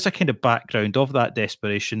 There is a kind of background of that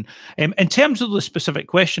desperation. In terms of the specific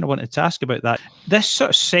question I wanted to ask about that, this sort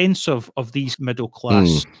of sense of these middle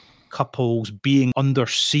class couples being under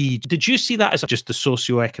siege, did you see that as just the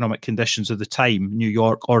socioeconomic conditions of the time, New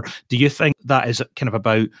York, or do you think that is kind of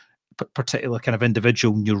about particular kind of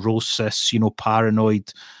individual neurosis,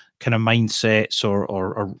 paranoid kind of mindsets, or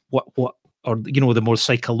what or the more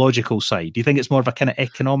psychological side? Do you think it's more of a kind of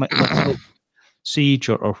economic siege,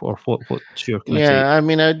 or what's your kind of take? I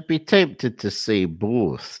mean, I'd be tempted to say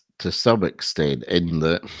both to some extent, in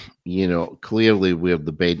that, clearly where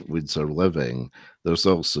the Bentwoods are living, there's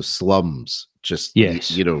also slums just,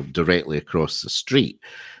 directly across the street.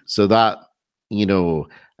 So that,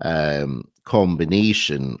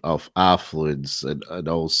 combination of affluence and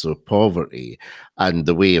also poverty, and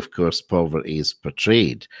the way, of course, poverty is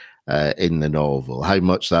portrayed in the novel, how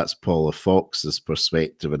much that's Paula Fox's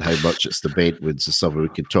perspective and how much it's the Bentwoods is something we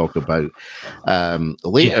could talk about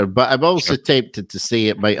later. But I'm also tempted to say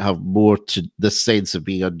it might have more to this sense of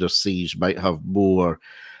being under siege, might have more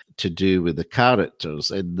to do with the characters,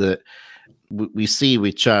 and that we see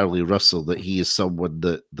with Charlie Russell that he is someone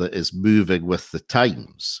that is moving with the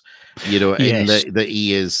times, in that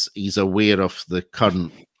he's aware of the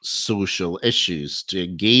current social issues to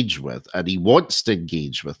engage with, and he wants to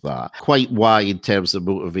engage with that. Quite why, in terms of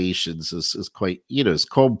motivations, is quite, is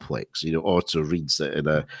complex. Otto reads it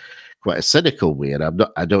in quite a cynical way, and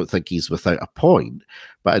I don't think he's without a point,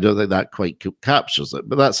 but I don't think that quite captures it.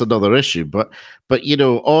 But that's another issue. But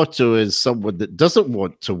Otto is someone that doesn't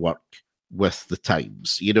want to work with the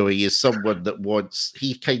times. He is someone that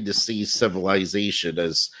he kind of sees civilization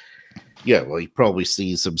as, he probably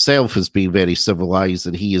sees himself as being very civilized,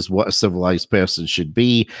 and he is what a civilized person should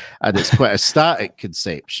be, and it's quite a static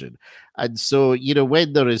conception. And so,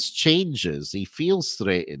 when there is changes, he feels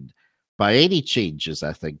threatened by any changes,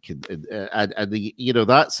 I think, and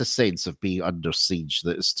that's a sense of being under siege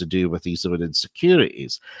that is to do with his own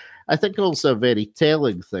insecurities. I think also a very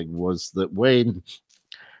telling thing was that when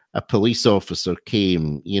a police officer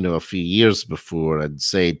came, a few years before and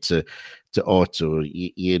said to Otto,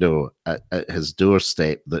 at his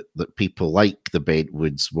doorstep, that people like the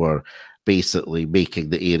Bentwoods were basically making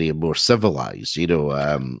the area more civilized,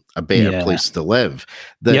 a better place to live.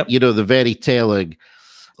 That, the very telling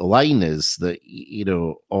line is that,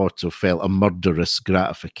 Otto felt a murderous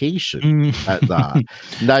gratification at that.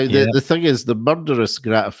 Now, the thing is, the murderous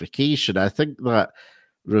gratification, I think that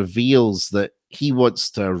reveals that he wants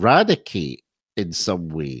to eradicate in some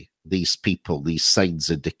way these people, these signs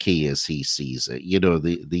of decay as he sees it,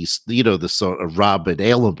 the sort of rabid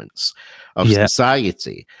elements of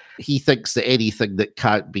society. He thinks that anything that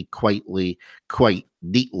can't be quite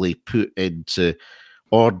neatly put into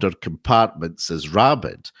ordered compartments is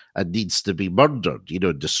rabid and needs to be murdered,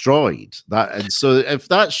 destroyed. And so if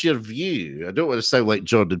that's your view, I don't want to sound like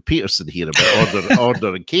Jordan Peterson here about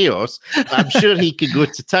order and chaos, but I'm sure he could go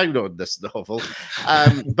to town on this novel.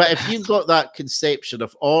 But if you've got that conception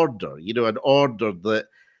of order, an order that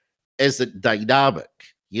isn't dynamic,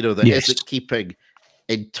 that isn't keeping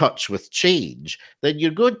in touch with change, then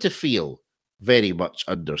you're going to feel very much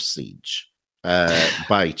under siege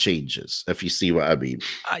by changes, if you see what I mean.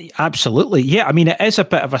 Absolutely. Yeah, I mean, it is a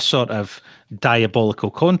bit of a sort of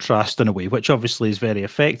diabolical contrast in a way, which obviously is very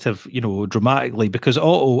effective, dramatically, because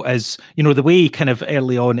Otto is, the way kind of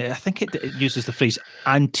early on, I think it uses the phrase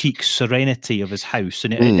antique serenity of his house,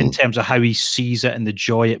 and in terms of how he sees it and the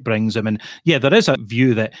joy it brings him. And yeah, there is a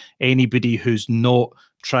view that anybody who's not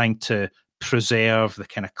trying to preserve the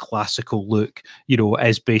kind of classical look,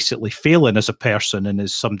 is basically failing as a person and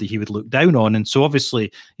is somebody he would look down on. And so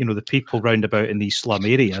obviously, the people round about in these slum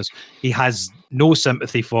areas, he has no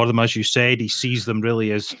sympathy for them, as you said. He sees them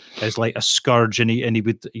really as like a scourge, and he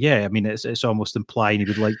would, I mean, it's almost implying he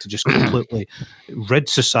would like to just completely rid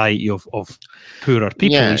society of poorer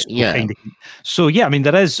people. So I mean,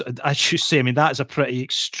 there is, I should say, I mean, that's a pretty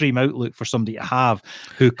extreme outlook for somebody to have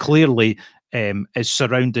who clearly is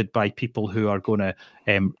surrounded by people who are going to,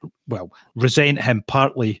 resent him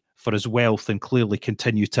partly for his wealth and clearly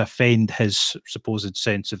continue to offend his supposed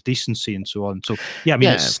sense of decency and so on. So, yeah, I mean,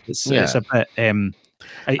 it's a bit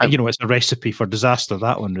It's a recipe for disaster,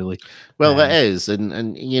 that one, really. Well, it is,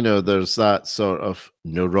 and there's that sort of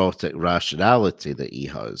neurotic rationality that he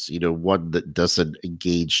has. One that doesn't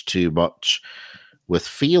engage too much with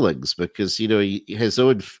feelings because his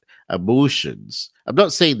own emotions. I'm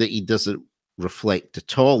not saying that he doesn't reflect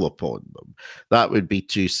at all upon them. That would be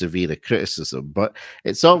too severe a criticism. But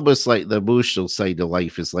it's almost like the emotional side of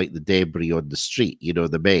life is like the debris on the street.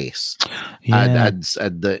 The mess. Yeah.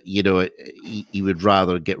 And that he would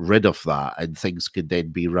rather get rid of that, and things could then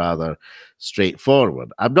be rather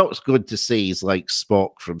straightforward. I'm not going to say he's like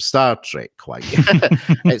Spock from Star Trek quite.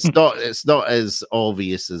 It's not as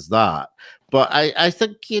obvious as that. But I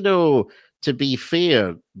think, to be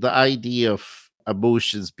fair, the idea of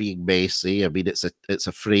emotions being messy, I mean, it's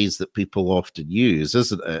a phrase that people often use,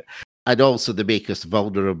 isn't it? And also they make us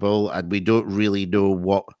vulnerable, and we don't really know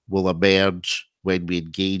what will emerge when we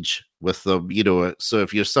engage with them. So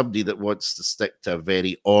if you're somebody that wants to stick to a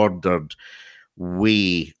very ordered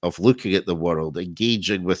way of looking at the world,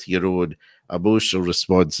 engaging with your own emotional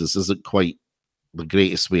responses isn't quite the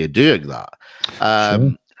greatest way of doing that.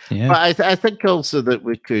 Sure. Yeah. But I think also that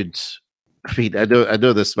we could. I mean, I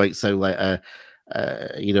know this might sound like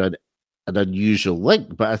an unusual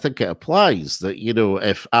link, but I think it applies that,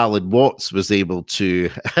 if Alan Watts was able to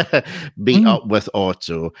meet up with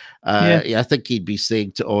Otto, I think he'd be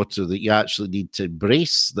saying to Otto that you actually need to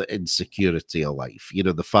embrace the insecurity of life,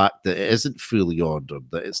 the fact that it isn't fully ordered,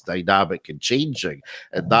 that it's dynamic and changing,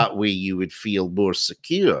 and that way you would feel more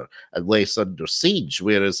secure and less under siege.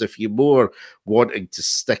 Whereas if you're more wanting to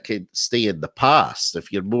stay in the past,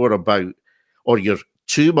 if you're more about, or you're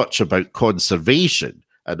too much about conservation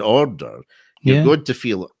and order, you're going to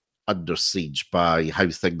feel under siege by how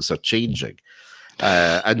things are changing.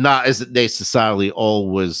 And that isn't necessarily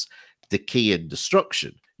always decay and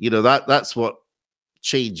destruction. That's what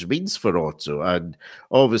change means for Otto. And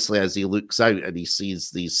obviously, as he looks out and he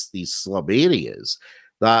sees these slum areas,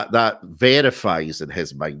 that verifies in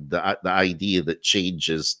his mind the idea that change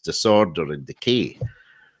is disorder and decay.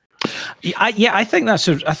 I think that's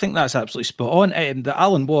absolutely spot on. The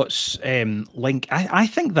Alan Watts link, I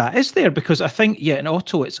think that is there because I think in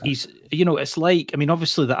Otto it's like, I mean,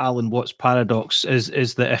 obviously the Alan Watts paradox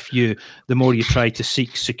is that the more you try to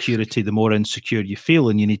seek security, the more insecure you feel,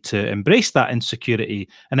 and you need to embrace that insecurity.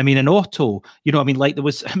 And I mean, in Otto,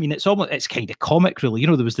 it's kind of comic, really.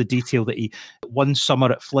 There was the detail that one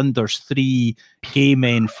summer at Flinders, 3 gay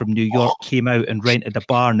men from New York came out and rented a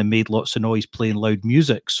barn and made lots of noise playing loud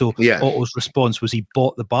music. So Otto's response was he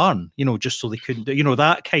bought the barn, just so they couldn't do,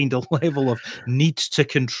 that kind of level of need to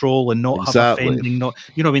control and not have offending,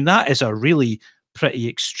 that is a really pretty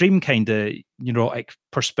extreme kind of neurotic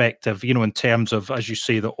perspective, in terms of, as you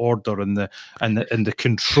say, the order and the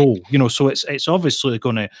control, so it's obviously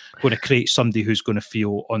going to create somebody who's going to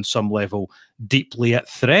feel on some level deeply at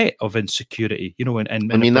threat of insecurity,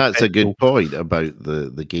 and I mean that's a good point about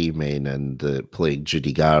the gay men and playing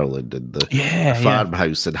Judy Garland and the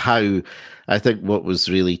farmhouse, and how I think what was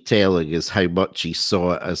really telling is how much he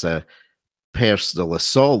saw it as a personal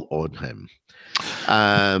assault on him.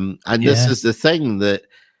 And this is the thing that,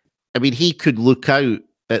 I mean, he could look out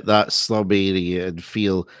at that slum area and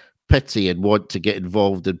feel pity and want to get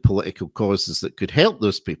involved in political causes that could help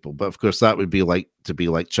those people. But of course, that would be like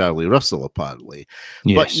Charlie Russell, apparently.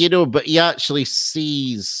 Yes. But he actually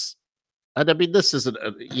sees, and I mean, this isn't,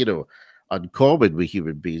 uncommon with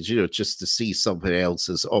human beings, just to see something else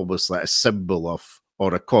as almost like a symbol of,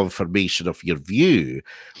 or a confirmation of your view,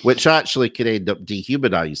 which actually can end up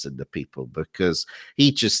dehumanizing the people, because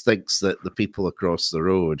he just thinks that the people across the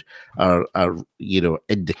road are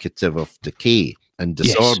indicative of decay and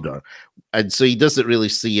disorder. Yes. And so he doesn't really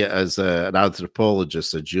see it as an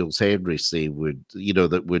anthropologist, as Jules Henry say would,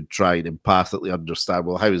 that would try and empathically understand,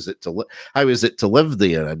 well, how is it to live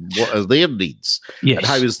there, and what are their needs, and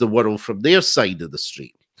how is the world from their side of the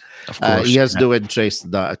street? Of course, he has no interest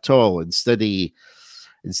in that at all.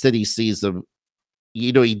 Instead he sees them,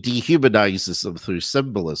 he dehumanizes them through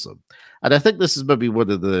symbolism. And I think this is maybe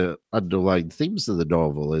one of the underlying themes of the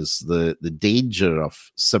novel, is the danger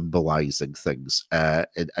of symbolizing things and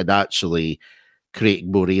actually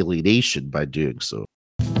creating more alienation by doing so.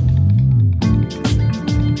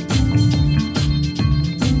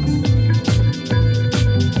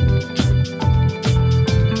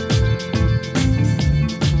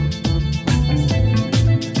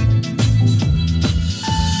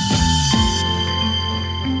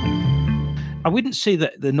 I wouldn't say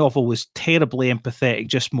that the novel was terribly empathetic,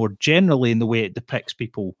 just more generally in the way it depicts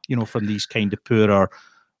people, from these kind of poorer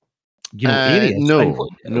areas. And I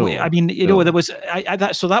No, mean, no. there was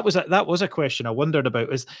that was a question I wondered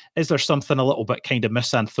about. Is there something a little bit kind of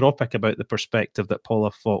misanthropic about the perspective that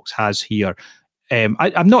Paula Fox has here?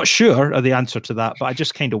 I'm not sure of the answer to that, but I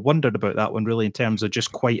just kind of wondered about that one, really, in terms of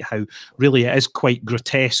just quite how really it is quite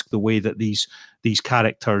grotesque the way that these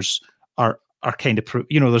characters are kind of,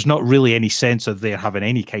 there's not really any sense of there having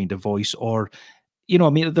any kind of voice, or I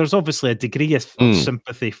mean, there's obviously a degree of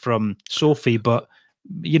sympathy from Sophie, but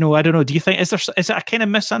I don't know. Do you think is it a kind of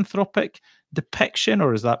misanthropic depiction,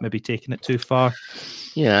 or is that maybe taking it too far?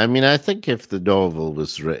 Yeah, I mean, I think if the novel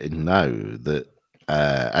was written now that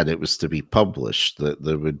and it was to be published, that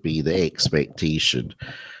there would be the expectation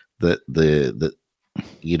that the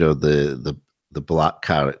black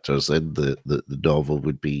characters in the novel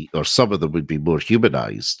would be, or some of them would be more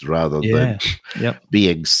humanized rather than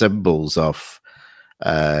being symbols of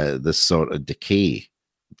this sort of decay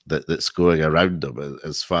that's going around them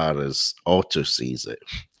as far as Otto sees it.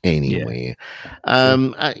 Anyway,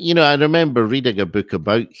 I remember reading a book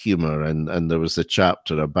about humor, and there was a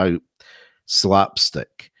chapter about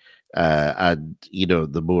slapstick and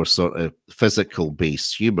the more sort of physical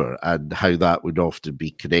based humor and how that would often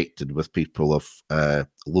be connected with people of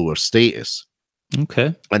lower status.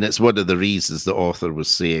 Okay. And it's one of the reasons the author was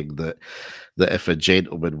saying that if a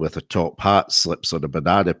gentleman with a top hat slips on a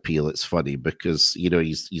banana peel, it's funny because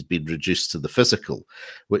he's been reduced to the physical,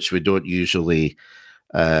 which we don't usually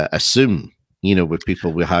assume, with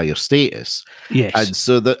people with higher status. Yes. And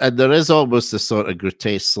so there is almost a sort of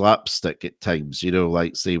grotesque slapstick at times,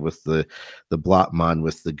 like say with the black man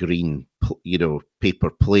with the green,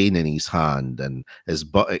 paper plane in his hand and his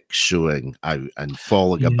buttocks showing out and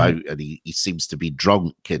falling about, and he seems to be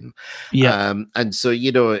drunk. And so,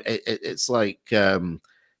 it's like,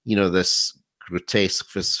 this grotesque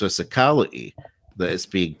physicality that is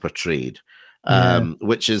being portrayed,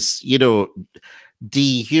 which is,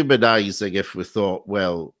 dehumanizing if we thought,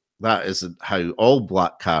 well, that isn't how all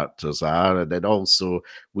black characters are. And then also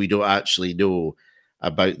we don't actually know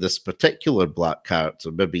about this particular black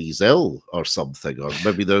character. Maybe he's ill or something, or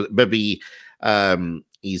maybe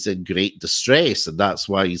he's in great distress and that's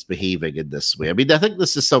why he's behaving in this way. I mean, I think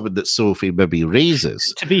this is something that Sophie maybe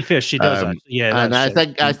raises. To be fair, she does actually. Yeah, and I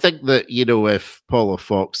think that if Paula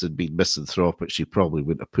Fox had been misanthropic, she probably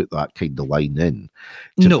wouldn't have put that kind of line in.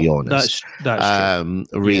 To be honest, that's true.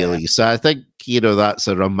 Really. Yeah. So I think that's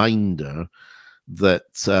a reminder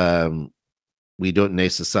that we don't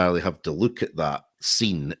necessarily have to look at that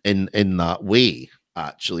scene in that way.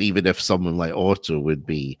 Actually, even if someone like Otto would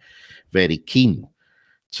be very keen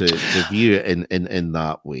to view it in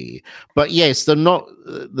that way. But yes, they're not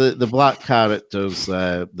the black characters,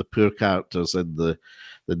 the poor characters in the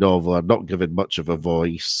novel are not given much of a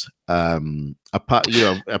voice. Apart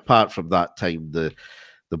from that time the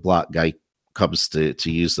black guy comes to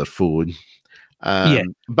use their phone.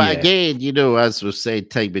 But again, as we've said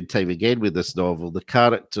time and time again with this novel, the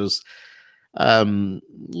characters are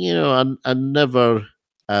never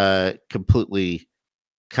completely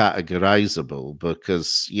categorizable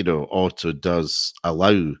because Otto does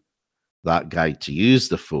allow that guy to use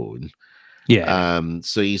the phone,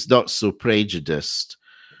 so he's not so prejudiced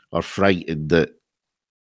or frightened that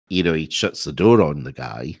he shuts the door on the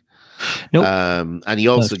guy. And he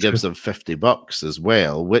also gives him $50 as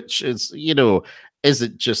well, which is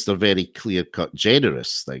isn't just a very clear-cut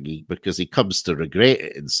generous thing, because he comes to regret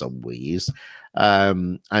it in some ways.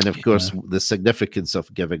 And of course the significance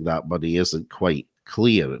of giving that money isn't quite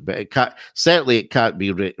clear, but it can't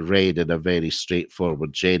be read in a very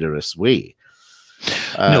straightforward, generous way.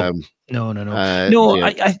 No.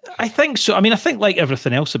 I think so. I mean, I think like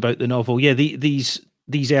everything else about the novel, these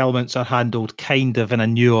elements are handled kind of in a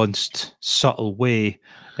nuanced, subtle way.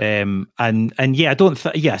 I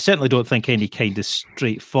certainly don't think any kind of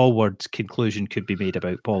straightforward conclusion could be made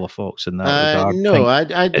about Paula Fox in that regard. No, I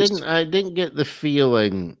didn't get the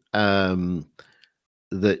feeling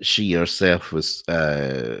that she herself was,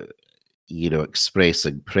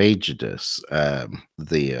 expressing prejudice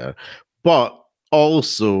there. But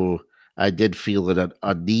also, I did feel an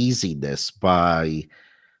uneasiness by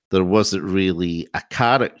there wasn't really a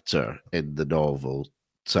character in the novel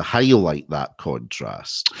to highlight that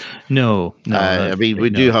contrast. No. I mean, we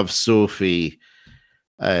do have Sophie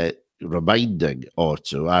reminding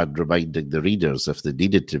Otto and reminding the readers, if they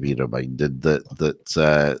needed to be reminded,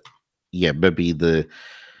 that maybe the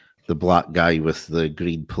black guy with the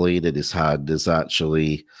green plane in his hand is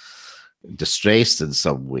actually distressed in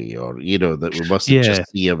some way, or that we mustn't just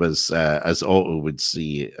see him as Otto would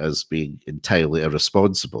see as being entirely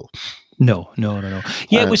irresponsible. No.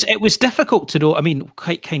 Yeah, it was difficult to know. I mean,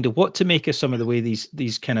 quite kind of what to make of some of the way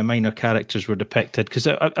these kind of minor characters were depicted. Because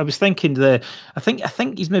I was thinking I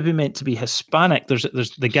think he's maybe meant to be Hispanic. There's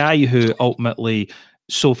the guy who ultimately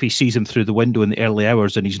Sophie sees him through the window in the early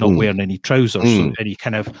hours, and he's not wearing any trousers, so and he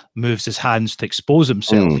kind of moves his hands to expose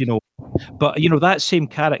himself. But that same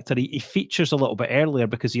character, he features a little bit earlier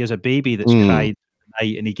because he has a baby that's cried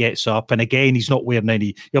night, and he gets up, and again he's not wearing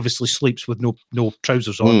any. He obviously sleeps with no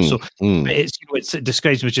trousers on. So it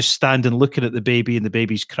describes him as just standing looking at the baby, and the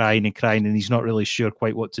baby's crying, and he's not really sure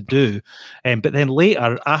quite what to do. But then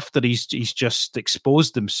later, after he's just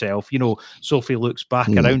exposed himself, Sophie looks back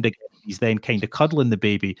around again. He's then kind of cuddling the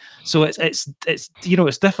baby. So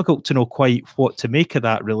it's difficult to know quite what to make of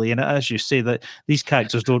that, really. And as you say, that these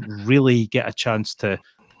characters don't really get a chance to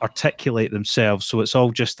articulate themselves, so it's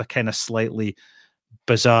all just a kind of slightly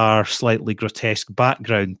bizarre, slightly grotesque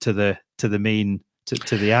background to the main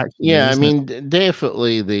to the action. Yeah, I mean,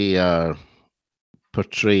 definitely they are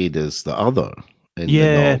portrayed as the other in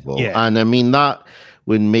the novel, and I mean that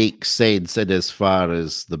would make sense in as far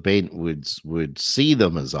as the Bentwoods would see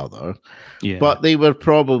them as other, but they were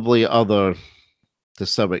probably other to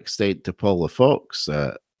some extent to Paula Fox,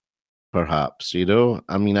 perhaps.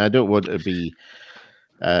 I mean, I don't want to be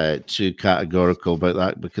too categorical about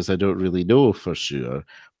that because I don't really know for sure,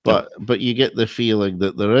 but you get the feeling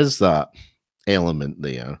that there is that element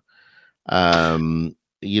there,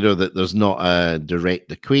 that there's not a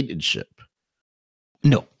direct acquaintanceship.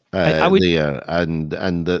 No, I would there, and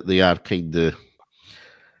that they are kind of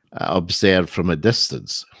observed from a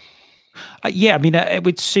distance. Yeah, I mean, it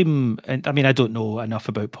would seem, and I mean, I don't know enough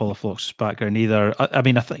about Paula Fox's background either. I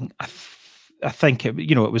mean, I think it,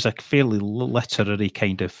 it was a fairly literary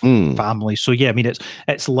kind of family. So yeah, I mean,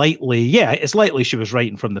 it's likely she was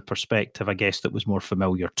writing from the perspective, I guess, that was more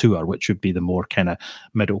familiar to her, which would be the more kind of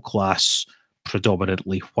middle class,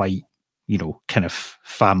 predominantly white, kind of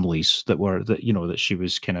families that she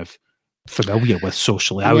was kind of familiar with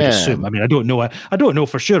socially. I would assume. I mean, I don't know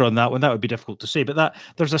for sure on that one. That would be difficult to say, but that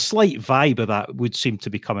there's a slight vibe of that would seem to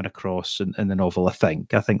be coming across in the novel. I think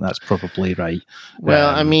that's probably right.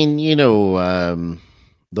 Well, I mean,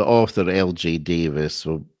 the author L.J. Davis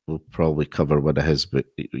will probably cover one of his, but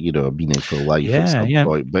A Meaningful Life at some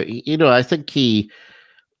point. But I think he,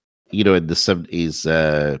 in the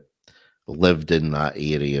 70s, lived in that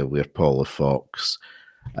area where Paula Fox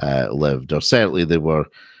lived, or certainly they were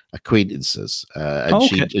acquaintances, and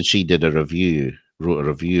she did wrote a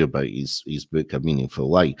review about his book A Meaningful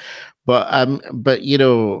Life. But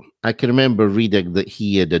I can remember reading that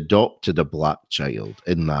he had adopted a black child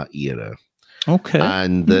in that era. Okay.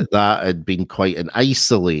 And that had been quite an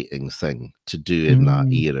isolating thing to do in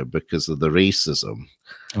that era because of the racism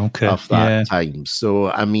of that time.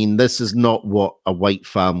 So, I mean, this is not what a white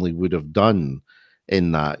family would have done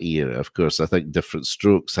in that era. Of course, I think Different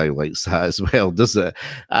Strokes highlights that as well, does it?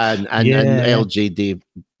 And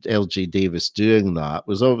L.J. Davis doing that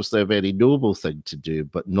was obviously a very noble thing to do,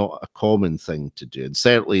 but not a common thing to do. And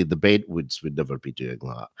certainly the Bentwoods would never be doing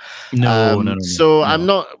that. No. So I'm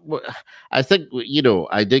not. I think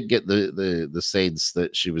I did get the sense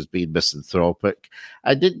that she was being misanthropic.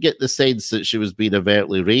 I didn't get the sense that she was being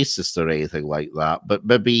overtly racist or anything like that. But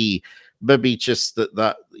maybe just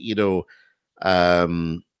that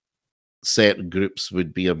certain groups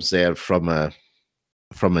would be observed from a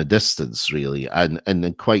distance, really, and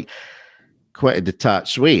in quite a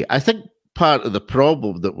detached way. I think part of the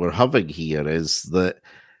problem that we're having here is that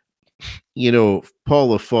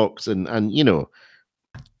Paula Fox and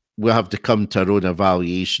we'll have to come to our own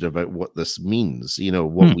evaluation about what this means,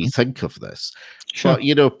 what we think of this. Sure.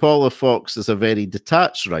 But Paula Fox is a very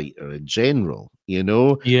detached writer in general.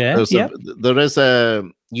 There is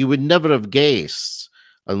you would never have guessed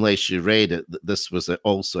unless you read it that this was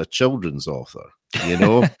also a children's author.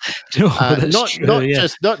 Not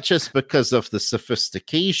just because of the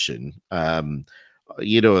sophistication, of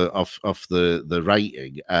the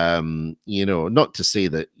writing. Not to say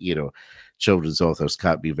that children's authors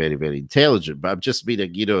can't be very, very intelligent, but I'm just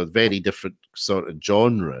meaning a very different sort of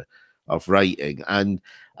genre of writing, and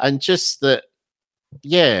just that,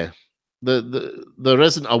 there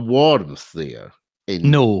isn't a warmth there.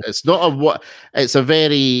 It's not it's a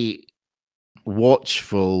very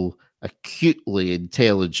watchful, acutely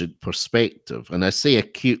intelligent perspective, and I say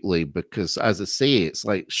acutely because, as I say, it's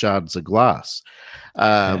like shards of glass,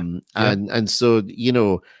 and so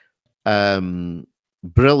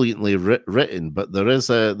brilliantly written. But there is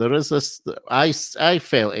this. I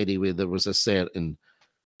felt anyway there was a certain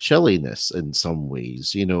chilliness in some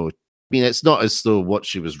ways, mean, it's not as though what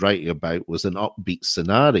she was writing about was an upbeat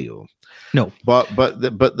scenario, No. but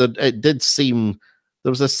it did seem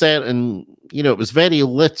there was a certain, it was very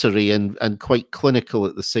literary and quite clinical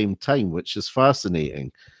at the same time, which is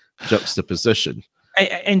fascinating juxtaposition.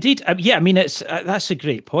 Indeed, yeah. I mean, that's a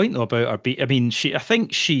great point though about her. I mean, I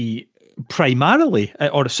think she primarily,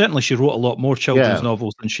 or certainly she wrote a lot more children's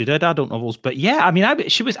novels than she did adult novels. But yeah, I mean,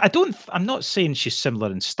 she was. I'm not saying she's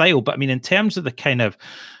similar in style, but I mean, in terms of the kind of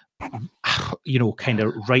kind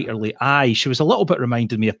of writerly eye, she was a little bit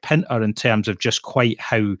reminded me of Pinter in terms of just quite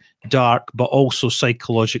how dark, but also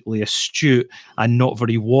psychologically astute and not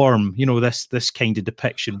very warm. This kind of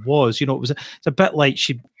depiction was. It's a bit like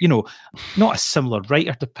she, not a similar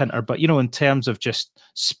writer to Pinter, but in terms of just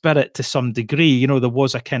spirit to some degree. There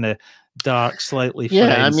was a kind of dark, slightly.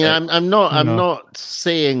 Yeah, forensic, I mean, I'm not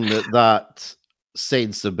saying that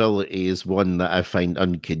sensibility is one that I find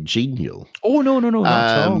uncongenial. Oh no, not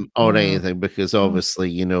at all. Or anything, because obviously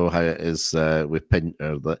you know how it is with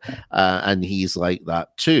Pinter, that and he's like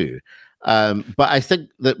that too. But I think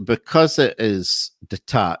that because it is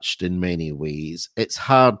detached in many ways, it's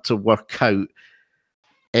hard to work out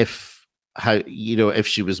if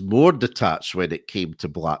she was more detached when it came to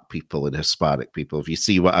Black people and Hispanic people, if you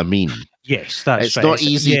see what I mean. Yes, that's it's right. Not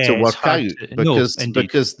easy to work out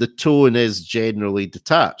because the tone is generally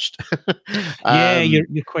detached. Yeah, you're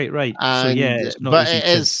quite right. So yeah, it's not but it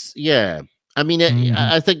is. Yeah, I mean,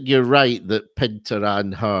 I think you're right that Pinter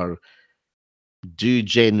and her do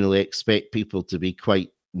generally expect people to be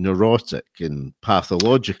quite neurotic and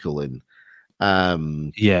pathological in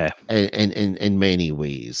many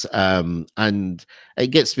ways. And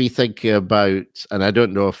it gets me thinking about, and I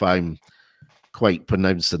don't know if I'm quite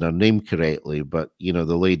pronouncing her name correctly, but the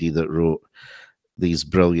lady that wrote these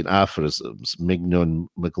brilliant aphorisms, Mignon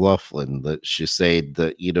McLaughlin, that she said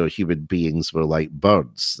that human beings were like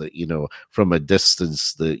birds, that from a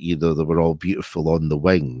distance that they were all beautiful on the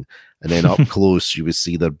wing, and then up close you would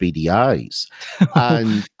see their beady eyes.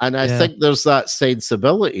 And I think there's that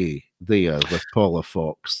sensibility there with Paula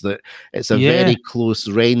Fox, that it's a very close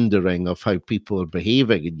rendering of how people are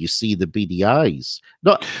behaving, and you see the beady eyes.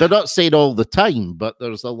 They're not saying all the time, but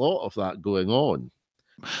there's a lot of that going on.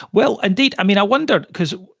 Well, indeed. I mean, I wondered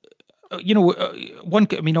because, obviously,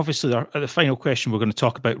 the final question we're going to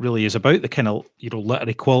talk about really is about the kind of,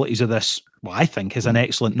 literary qualities of this, what I think is an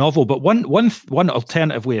excellent novel. But one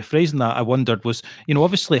alternative way of phrasing that, I wondered, was,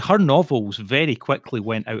 obviously her novels very quickly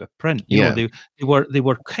went out of print. They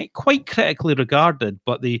were quite critically regarded,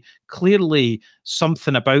 but they clearly,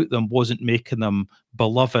 something about them wasn't making them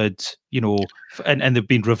beloved, and they've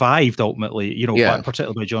been revived ultimately,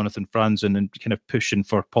 particularly by Jonathan Franzen, and kind of pushing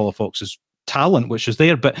for Paula Fox's talent, which is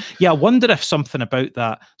there. But yeah, I wonder if something about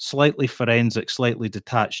that slightly forensic, slightly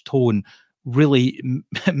detached tone really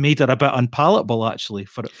made her a bit unpalatable, actually,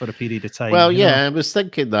 for a period of time. Well, I was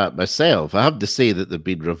thinking that myself. I have to say that they've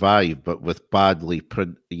been revived, but with badly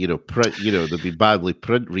they've been badly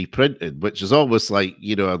reprinted, which is almost like,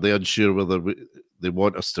 are they unsure whether they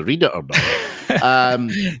want us to read it or not?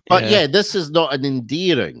 But this is not an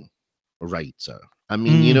endearing writer. I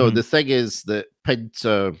mean, the thing is that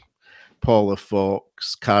Pinter, Paula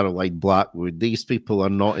Fox, Caroline Blackwood, these people are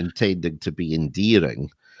not intended to be endearing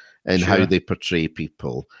in how they portray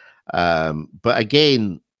people. But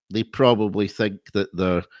again, they probably think that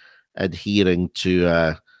they're adhering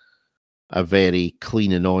to a very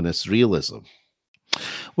clean and honest realism.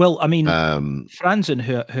 Well, I mean, Franzen,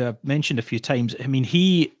 who I've mentioned a few times, I mean,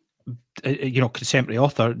 he, contemporary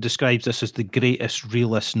author, describes this as the greatest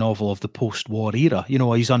realist novel of the post-war era.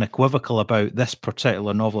 He's unequivocal about this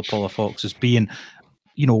particular novel of Paula Fox as being,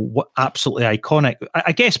 absolutely iconic.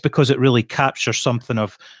 I guess because it really captures something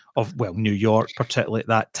of New York, particularly at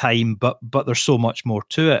that time, but there's so much more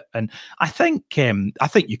to it. And I think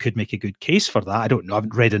you could make a good case for that. I don't know. I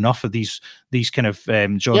haven't read enough of these kind of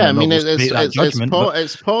genre novels to make that judgment.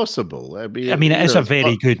 It's possible. I mean, it is a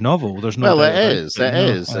very good novel. There's no doubt. It is.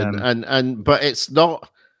 But it's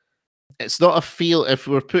not a feel. If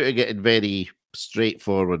we're putting it in very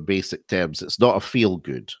straightforward, basic terms, it's not a feel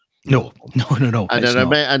good. No.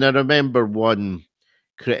 And I remember one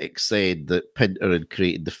critic said that Pinter had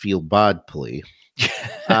created the feel bad play,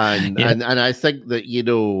 and I think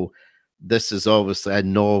that this is obviously a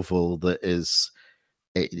novel that is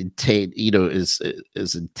intended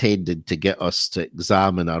to get us to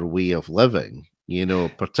examine our way of living.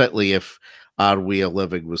 Particularly if our way of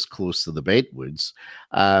living was close to the Bentwoods.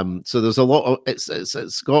 So there's a lot of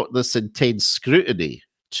it's got this intense scrutiny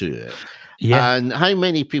to it. Yeah. And how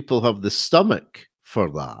many people have the stomach for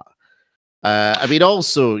that? I mean,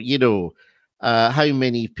 also, how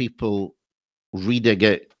many people reading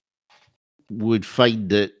it would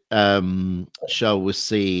find it, shall we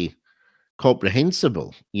say,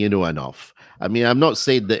 comprehensible, enough. I mean, I'm not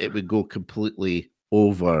saying that it would go completely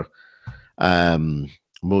over um,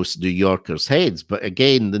 most New Yorkers' heads, but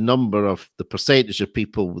again, the percentage of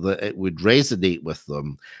people that it would resonate with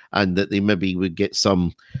them, and that they maybe would get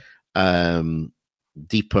some um,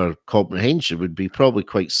 deeper comprehension, would be probably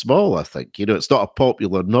quite small. I think, it's not a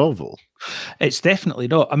popular novel. It's definitely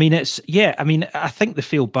not. I mean, I think the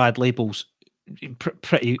feel bad labels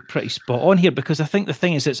pretty spot on here, because I think the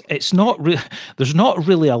thing is, it's not there's not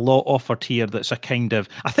really a lot offered here that's a kind of,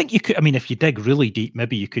 I think you could, I mean, if you dig really deep,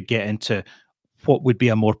 maybe you could get into what would be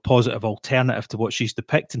a more positive alternative to what she's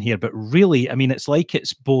depicting here. But really, I mean, it's like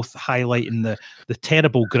it's both highlighting the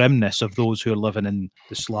terrible grimness of those who are living in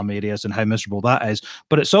the slum areas and how miserable that is,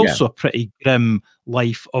 but it's also a pretty grim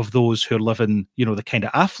life of those who are living, the kind of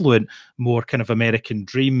affluent, more kind of American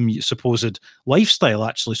dream supposed lifestyle,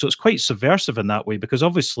 actually. So it's quite subversive in that way, because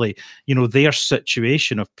obviously, their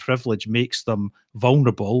situation of privilege makes them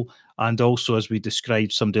vulnerable. And also, as we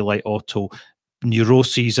described, somebody like Otto,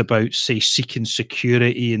 neuroses about, say, seeking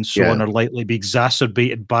security and so on are likely to be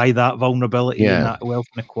exacerbated by that vulnerability and that wealth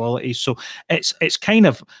inequality. So it's kind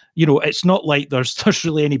of, it's not like there's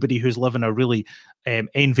really anybody who's living a really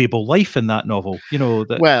enviable life in that novel.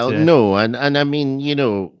 No, and I mean,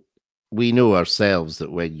 we know ourselves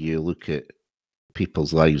that when you look at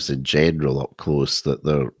people's lives in general up close, that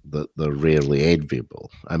they're rarely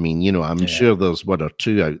enviable. I mean, I'm sure there's one or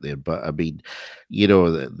two out there, but I mean,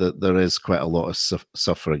 there is quite a lot of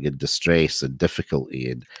suffering and distress and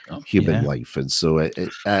difficulty in human life, and so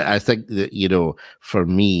I think that for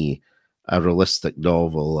me, a realistic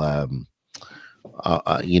novel,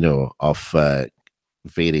 of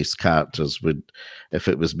various characters would, if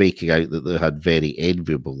it was making out that they had very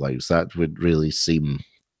enviable lives, that would really seem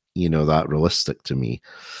that realistic to me.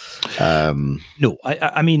 No,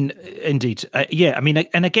 I mean, indeed. I mean,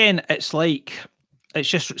 and again, it's like, it's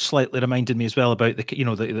just slightly reminded me as well about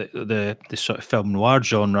the sort of film noir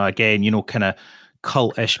genre again, kind of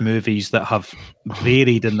cultish movies that have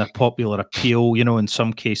varied in their popular appeal, in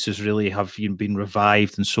some cases really have been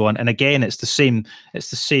revived and so on. And again, it's the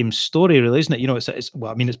same story, really, isn't it? It's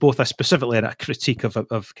well, I mean, it's both specifically a critique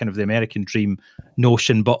of kind of the American dream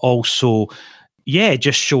notion, but also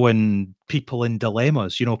just showing people in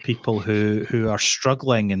dilemmas, people who are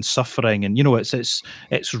struggling and suffering, and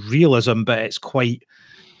it's realism, but it's quite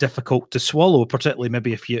difficult to swallow, particularly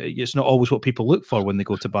maybe if it's not always what people look for when they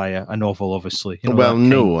go to buy a novel, obviously. Well,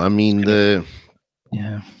 no, I mean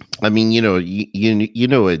I mean,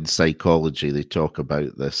 in psychology they talk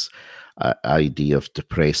about this idea of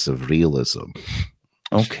depressive realism.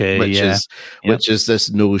 Okay, which is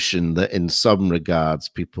this notion that in some regards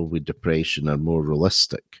people with depression are more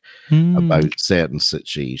realistic about certain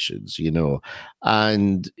situations,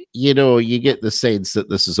 and you get the sense that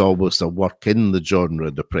this is almost a work in the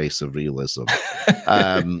genre depressive realism,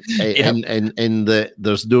 and that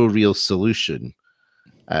there's no real solution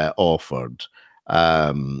offered,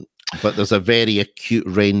 but there's a very acute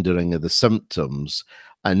rendering of the symptoms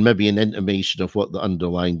and maybe an intimation of what the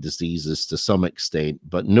underlying disease is to some extent,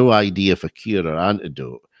 but no idea of a cure or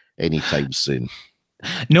antidote anytime soon.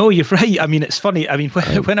 No, you're right. I mean, it's funny. I mean,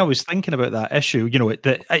 when I was thinking about that issue,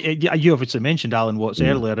 you obviously mentioned Alan Watts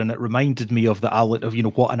earlier, and it reminded me of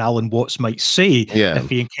what an Alan Watts might say if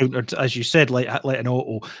he encountered, as you said, like an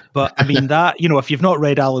Otto. But I mean that, if you've not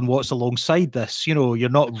read Alan Watts alongside this, you're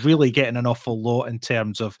not really getting an awful lot in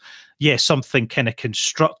terms of something kind of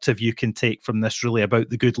constructive you can take from this, really, about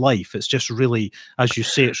the good life. It's just really, as you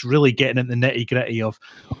say, it's really getting in the nitty gritty of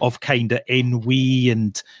kind of ennui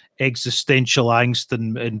and existential angst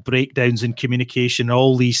and breakdowns in communication,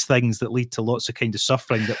 all these things that lead to lots of kind of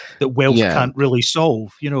suffering that wealth can't really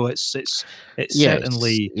solve. It's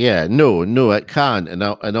certainly no, it can't, and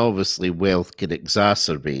obviously wealth can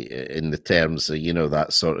exacerbate it in the terms of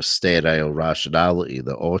that sort of sterile rationality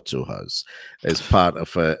that Otto has as part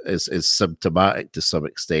of is symptomatic to some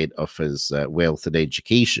extent of his wealth and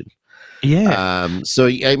education. So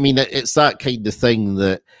I mean, it's that kind of thing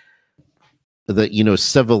that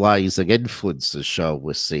civilizing influences, shall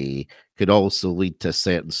we say, could also lead to a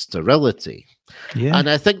certain sterility. And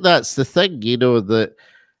I think that's the thing, that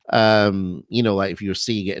like if you're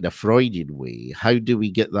seeing it in a Freudian way, how do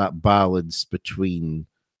we get that balance between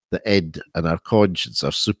the id and our conscience,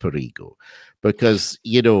 our superego? Because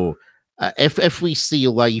if we see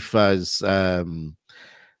life as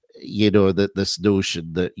that this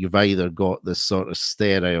notion that you've either got this sort of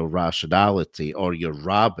sterile rationality or you're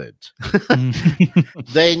rabid,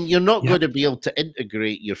 then you're not going to be able to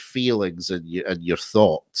integrate your feelings and your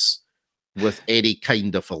thoughts with any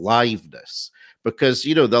kind of aliveness, because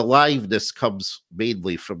the aliveness comes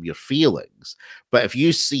mainly from your feelings. But if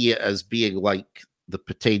you see it as being like the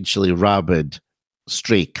potentially rabid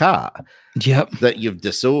stray cat Yep. that you've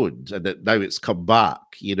disowned and that now it's come back,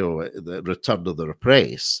 the return of the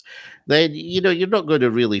repressed, then you're not going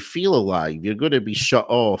to really feel alive. You're going to be shut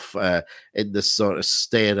off in this sort of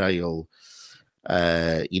sterile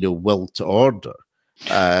will to order.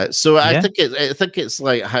 So I Yeah. think it's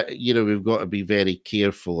like we've got to be very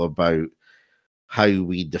careful about how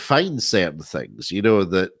we define certain things.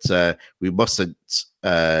 That we mustn't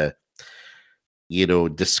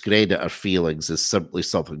discredit our feelings as simply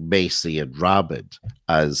something messy and rabid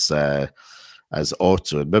as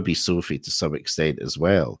Otto and maybe Sophie to some extent as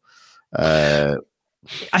well. I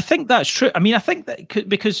think that's true. I mean, I think that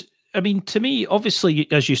because to me,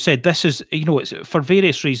 obviously, as you said, this is it's for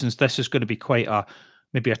various reasons. This is going to be quite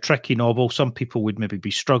maybe a tricky novel. Some people would maybe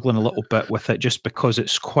be struggling a little bit with it just because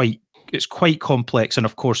it's quite complex, and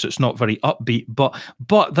of course, it's not very upbeat.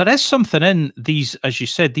 But there is something in these, as you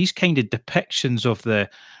said, these kind of depictions of the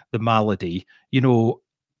malady.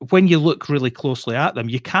 When you look really closely at them,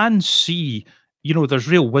 you can see there's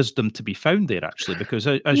real wisdom to be found there, actually, because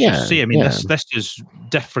as you say, this is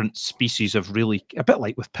different species of really, a bit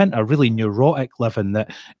like with Pinter, really neurotic living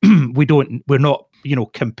that we're not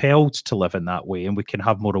compelled to live in that way, and we can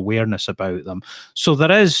have more awareness about them. So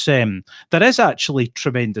there is actually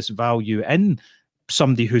tremendous value in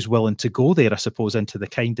somebody who's willing to go there, I suppose, into the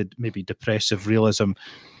kind of maybe depressive realism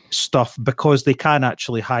stuff, because they can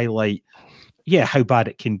actually highlight how bad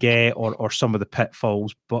it can get, or some of the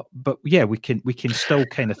pitfalls, but we can still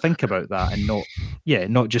kind of think about that and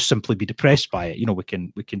not just simply be depressed by it.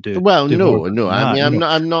 We can do well do no more no than I that, mean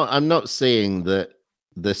I'm not saying that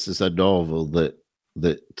this is a novel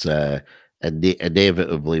that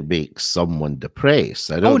inevitably makes someone depressed.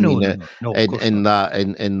 I don't mean it no, of course in not.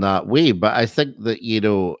 that way, but I think that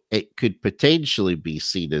it could potentially be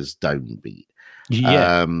seen as downbeat.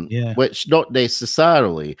 Yeah. Which not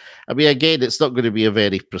necessarily. I mean, again, it's not going to be a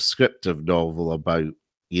very prescriptive novel about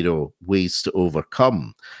ways to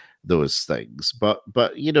overcome those things, but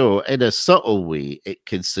in a subtle way, it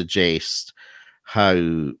can suggest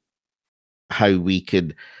how we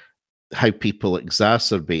can how people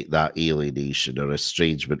exacerbate that alienation or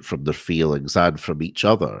estrangement from their feelings and from each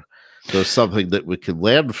other. There's something that we can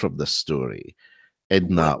learn from this story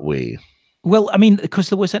in that way. Well, I mean, because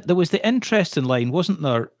there was the interesting line, wasn't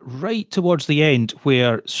there, right towards the end,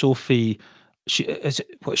 where Sophie, I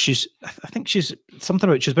think she's something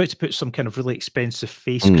about, she's about to put some kind of really expensive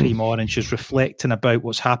face cream on, and she's reflecting about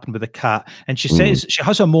what's happened with the cat, and she says she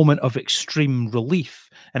has a moment of extreme relief,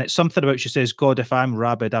 and it's something about, she says, "God, if I'm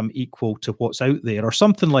rabid, I'm equal to what's out there," or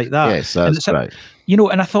something like that. Yes, that's right.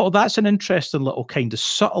 And I thought, that's an interesting little kind of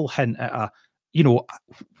subtle hint at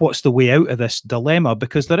what's the way out of this dilemma,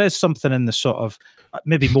 because there is something in the sort of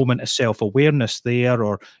maybe moment of self-awareness there,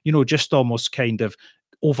 or just almost kind of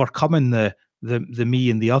overcoming the me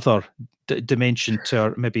and the other dimension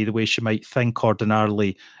to maybe the way she might think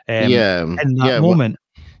ordinarily in that moment.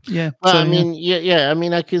 Well, I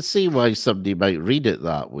mean, I can see why somebody might read it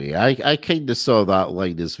that way. I kind of saw that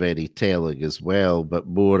line as very telling as well, but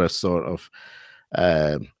more a sort of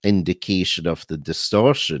indication of the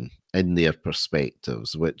distortion in their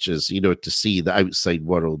perspectives, which is, to see the outside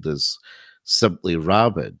world as simply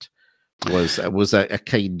rabid was a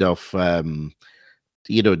kind of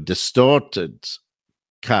distorted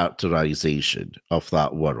characterization of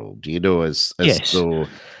that world, as though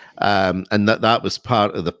and that was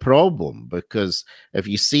part of the problem, because if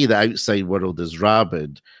you see the outside world as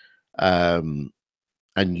rabid and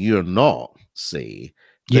you're not, say,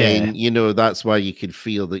 then that's why you can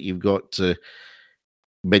feel that you've got to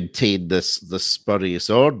maintain this spurious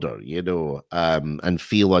order, and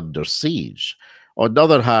feel under siege. On the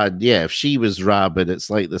other hand, if she was rabid,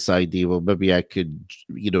 it's like this idea, well, maybe I could,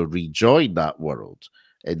 rejoin that world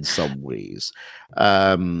in some ways.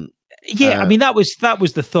 I mean, that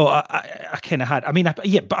was the thought I kind of had. I mean,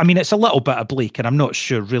 but I mean, it's a little bit oblique, and I'm not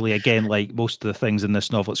sure really, again, like most of the things in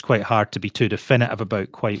this novel, it's quite hard to be too definitive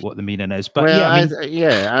about quite what the meaning is. But it's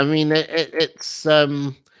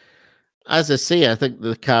as I say, I think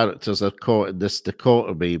the characters are caught in this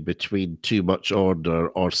dichotomy between too much order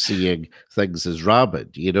or seeing things as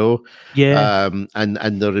rabid,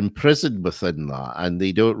 and they're imprisoned within that, and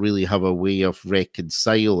they don't really have a way of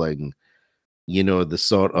reconciling, the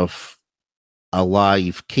sort of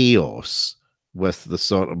alive chaos with the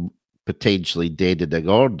sort of potentially deadening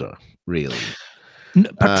order, really.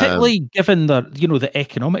 Particularly given the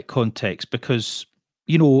economic context, because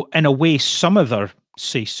in a way, some of their,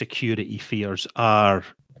 say, security fears are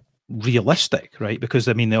realistic, right? Because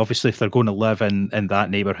I mean, obviously, if they're going to live in that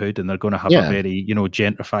neighborhood and they're going to have a Yeah. very,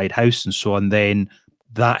 gentrified house and so on, then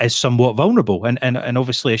that is somewhat vulnerable. And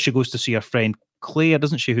obviously, as she goes to see her friend Claire,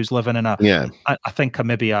 doesn't she, who's living in Yeah. I think I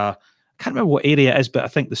can't remember what area it is, but I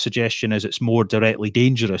think the suggestion is it's more directly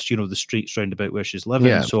dangerous, the streets round about where she's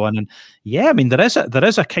living and Yeah. so on. And yeah, I mean, there is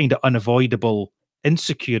a kind of unavoidable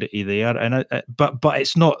insecurity there, and but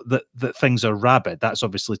it's not that things are rabid. That's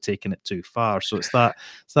obviously taking it too far. So it's that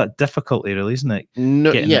difficulty, really, isn't it?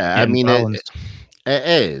 No, yeah, I getting mean, balanced. it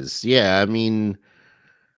is. Yeah, I mean,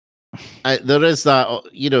 there is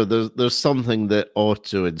that, there's something that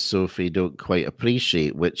Otto and Sophie don't quite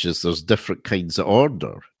appreciate, which is there's different kinds of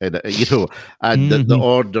order, and and the Mhm.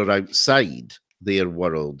 order outside their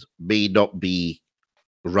world may not be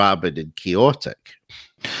rabid and chaotic.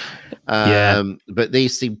 Yeah. But they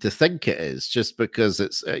seem to think it is, just because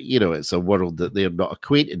it's it's a world that they're not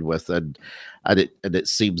acquainted with, and it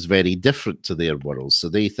seems very different to their world, so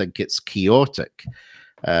they think it's chaotic,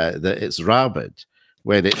 that it's rabid,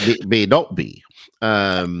 when it may not be,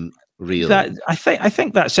 really. I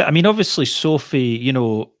think that's it. I mean, obviously, Sophie,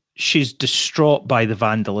 she's distraught by the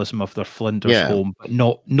vandalism of their Flinders Yeah. home, but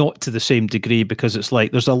not to the same degree, because it's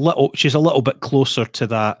like she's a little bit closer to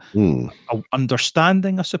that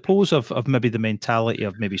understanding, I suppose, of maybe the mentality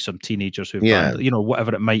of maybe some teenagers who Yeah.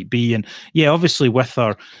 whatever it might be. And yeah, obviously with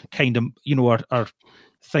her kind of, our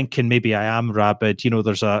thinking maybe I am rabid,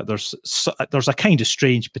 there's a kind of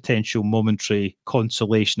strange potential momentary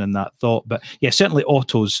consolation in that thought. But yeah, certainly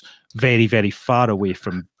Otto's very, very far away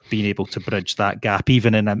from being able to bridge that gap,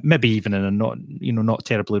 even in a not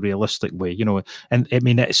terribly realistic way, and I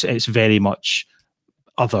mean it's very much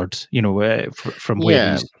othered, from where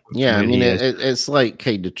Yeah. he's Yeah. I mean, he is. it's like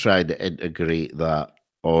kind of trying to integrate that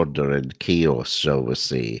order and chaos, shall we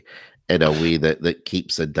say, in a way that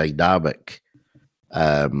keeps a dynamic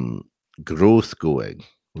growth going,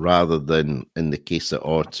 rather than, in the case of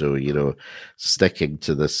Otto, sticking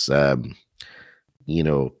to this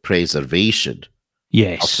preservation of the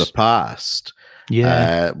Yes. past.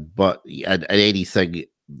 Yeah. But and anything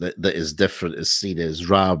that is different is seen as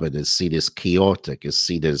rabid, is seen as chaotic, is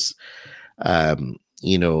seen as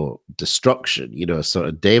destruction, a sort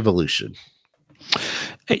of devolution.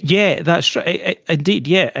 Yeah, that's right. Indeed,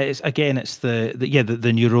 yeah. It's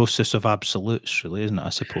the neurosis of absolutes, really, isn't it? I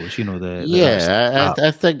suppose that's Yeah,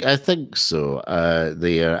 that. I think so.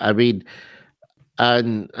 There, I mean,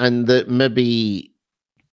 and that maybe,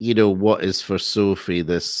 what is for Sophie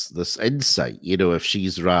this insight. If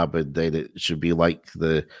she's rabid, then it should be like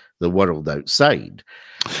the world outside.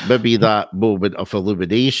 Maybe that moment of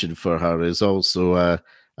illumination for her is also a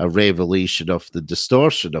revelation of the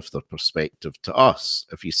distortion of the perspective to us,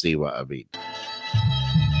 if you see what I mean.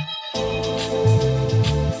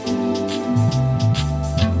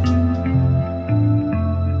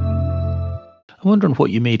 I'm wondering what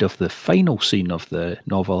you made of the final scene of the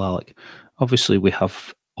novel, Alec. Obviously, we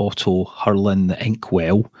have Otto hurling the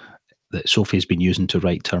inkwell that Sophie's been using to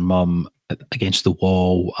write to her mum against the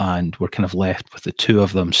wall, and we're kind of left with the two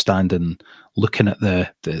of them standing, looking at the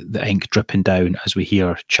ink dripping down, as we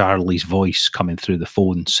hear Charlie's voice coming through the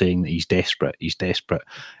phone saying that he's desperate. He's desperate.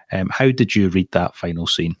 How did you read that final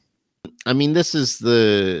scene? I mean, this is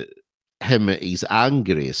him at his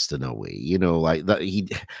angriest in a way, like that.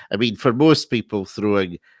 I mean, for most people,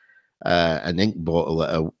 throwing an ink bottle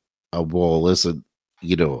at a wall isn't,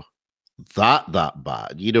 that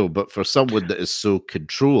bad, but for someone that is so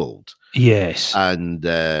controlled, Yes, and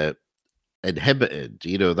inhibited,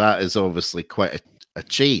 that is obviously quite a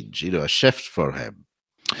change, a shift for him.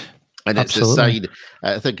 And it's a absolutely. sign,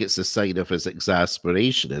 I think it's a sign of his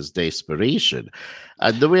exasperation, his desperation.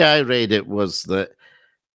 And the way I read it was that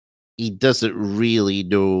he doesn't really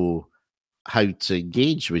know how to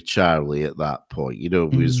engage with Charlie at that point. He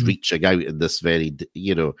was Mm, reaching out in this very,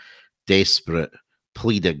 desperate,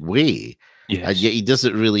 pleading way. And yes, yet he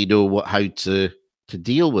doesn't really know how to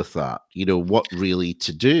deal with that, what really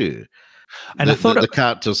to do. and I thought The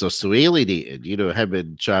characters are so alienated, him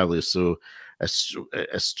and Charlie are so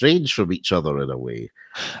estranged from each other in a way.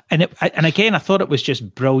 and again, I thought it was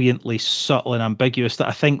just brilliantly subtle and ambiguous. That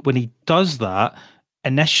I think when he does that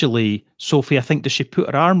initially, Sophie, I think, does she put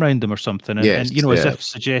her arm around him or something, Yes, and as yeah. if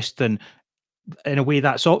suggesting, in a way,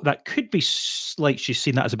 that's all that could be like she's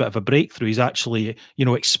seen that as a bit of a breakthrough. He's actually,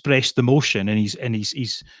 expressed emotion, and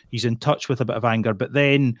he's in touch with a bit of anger, but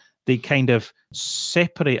then they kind of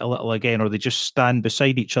separate a little again, or they just stand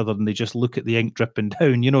beside each other and they just look at the ink dripping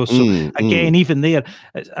down. So again, even there,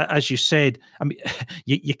 as you said, I mean,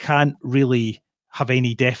 you can't really have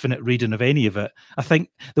any definite reading of any of it. I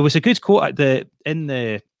think there was a good quote in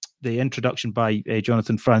the the introduction by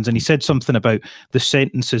Jonathan Franz, and he said something about the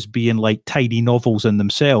sentences being like tiny novels in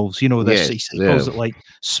themselves. You know, this Yes, he calls yeah. it like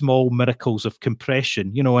small miracles of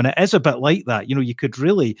compression. You know, and it is a bit like that. You know, you could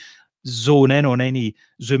really zoom in on any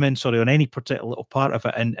particular little part of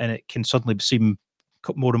it, and it can suddenly seem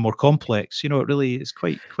more and more complex. You know, it really is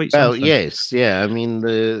quite Well, something. yes, yeah. I mean,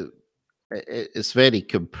 it's very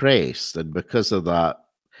compressed, and because of that,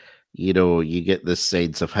 you get this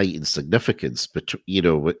sense of heightened significance, but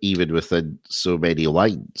even within so many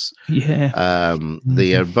lines Yeah.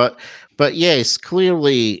 there. But yes,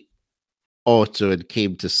 clearly, Otto had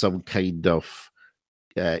came to some kind of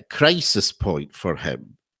crisis point for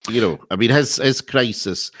him. I mean, his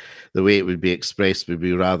crisis, the way it would be expressed, would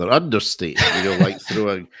be rather understated. Like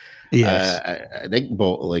throwing Yes. an ink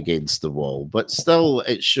bottle against the wall. But still,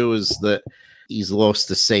 it shows that he's lost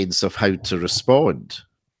the sense of how to respond.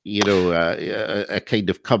 A kind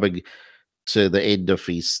of coming to the end of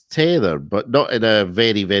his tether, but not in a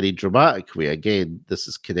very, very dramatic way. Again, this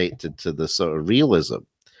is connected to the sort of realism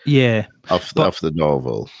Yeah. of But the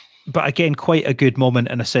novel. but again, quite a good moment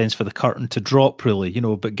in a sense for the curtain to drop, really,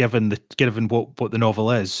 But given what the novel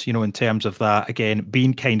is, in terms of that, again,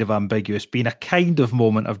 being kind of ambiguous, being a kind of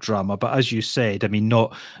moment of drama, but as you said, I mean,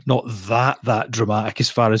 not that dramatic as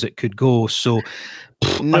far as it could go. So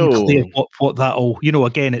unclear No, what that'll,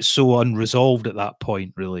 again, it's so unresolved at that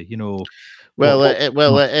point, really. well,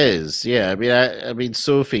 What it is. Yeah, I mean,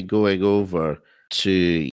 Sophie going over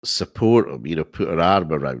to support him, put her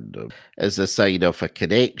arm around him, is a sign of a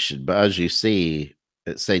connection. But as you say,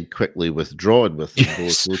 it's then quickly withdrawn with them both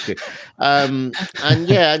Yes. looking. And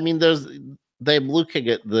yeah, I mean, there's them looking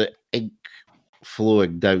at the ink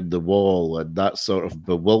flowing down the wall and that sort of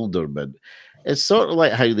bewilderment. It's sort of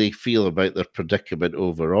like how they feel about their predicament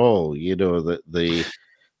overall. That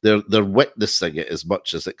they're witnessing it as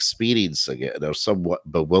much as experiencing it, and are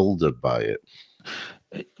somewhat bewildered by it.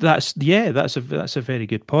 That's a very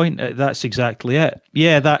good point. That's exactly it.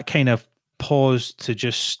 Yeah, that kind of pause to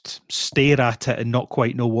just stare at it and not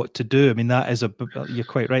quite know what to do. I mean, you're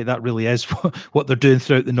quite right. That really is what they're doing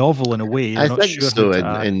throughout the novel in a way. They're I not think sure how so to in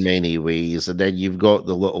act. many ways. And then you've got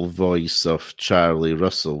the little voice of Charlie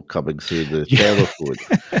Russell coming through the Yeah.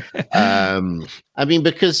 telephone. I mean,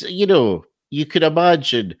 because, you could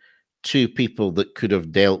imagine two people that could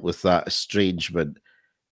have dealt with that estrangement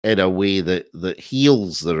in a way that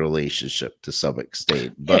heals the relationship to some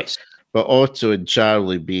extent. But Yes. Otto and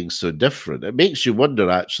Charlie being so different, it makes you wonder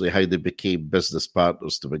actually how they became business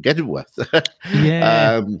partners to begin with.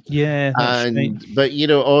 Yeah. um, Yeah, that's right. but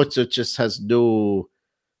Otto just has no.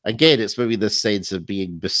 Again, it's maybe the sense of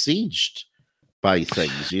being besieged by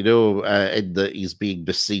things, in that he's being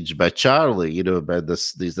besieged by Charlie, by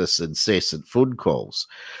this incessant phone calls.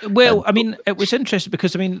 Well, And I mean, it was interesting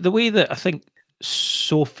because I mean, the way that I think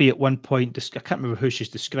Sophie at one point, I can't remember who she's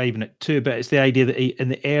describing it to, but it's the idea that in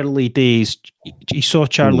the early days, he saw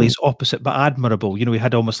Charlie mm, as opposite but admirable. He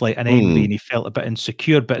had almost like an envy mm, and he felt a bit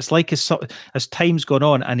insecure. But it's like as time's gone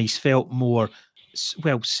on and he's felt more,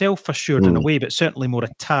 self-assured in a mm, way, but certainly more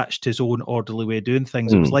attached to his own orderly way of doing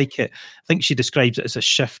things. It was mm, like it. I think she describes it as a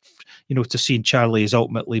shift, to seeing Charlie as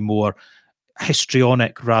ultimately more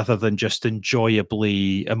histrionic rather than just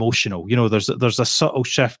enjoyably emotional. There's a subtle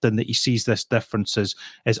shift in that he sees this difference as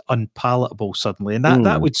unpalatable suddenly, and that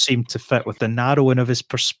mm, would seem to fit with the narrowing of his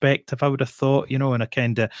perspective. I would have thought, and a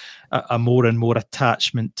kind of a more and more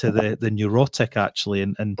attachment to the neurotic actually,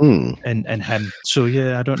 and mm. in him. So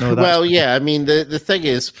yeah, I don't know. That's Well, yeah, I mean, the thing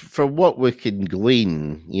is, from what we can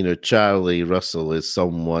glean, Charlie Russell is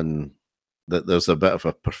someone that there's a bit of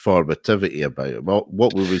a performativity about him.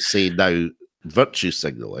 What we would say now, virtue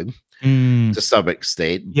signaling Mm, to some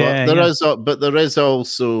extent, but yeah, yeah, there is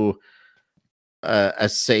also a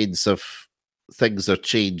sense of things are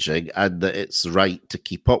changing and that it's right to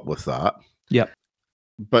keep up with that. yeah.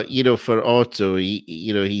 But for Otto,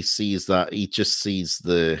 he sees that he just sees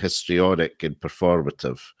the histrionic and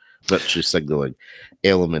performative virtue signaling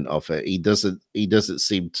element of it. He doesn't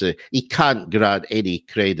seem to. He can't grant any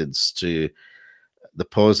credence to the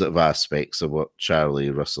positive aspects of what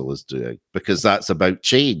Charlie Russell is doing, because that's about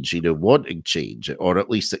change, wanting change or at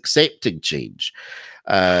least accepting change.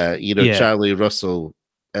 Yeah. Charlie Russell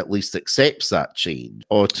at least accepts that change.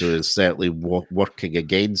 Otto is certainly working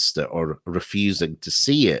against it or refusing to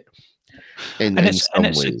see it And in some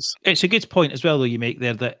ways. it's a good point as well, though, you make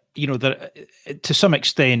there that that to some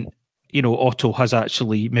extent, Otto has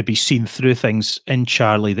actually maybe seen through things in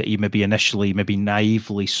Charlie that he maybe initially maybe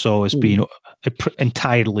naively saw as being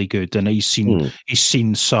entirely good, and he's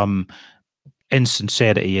seen some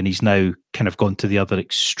insincerity, and he's now kind of gone to the other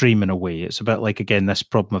extreme in a way. It's a bit like, again, this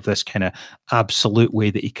problem of this kind of absolute way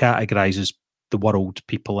that he categorizes the world,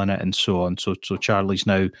 people in it, and so on. So Charlie's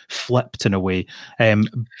now flipped in a way.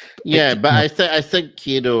 Yeah, but I think,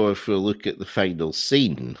 you know, if we look at the final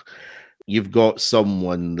scene, you've got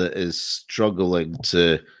someone that is struggling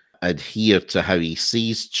to adhere to how he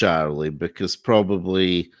sees Charlie, because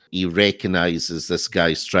probably he recognizes this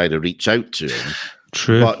guy's trying to reach out to him.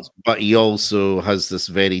 True. But he also has this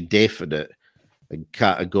very definite and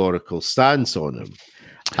categorical stance on him.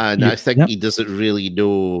 And I think he doesn't really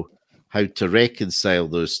know how to reconcile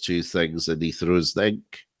those two things, and he throws the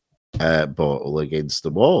ink bottle against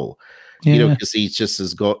the wall. You know, because he just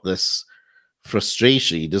has got this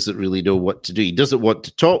frustration. He doesn't really know what to do. He doesn't want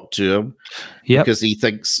to talk to him because he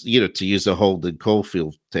thinks, you know, to use a Holden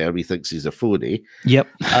Caulfield term, he thinks he's a phony.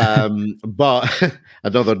 But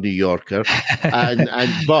another New Yorker, and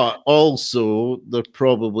but also there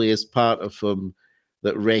probably is part of him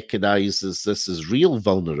that recognizes this as real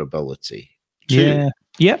vulnerability too.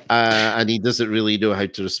 And he doesn't really know how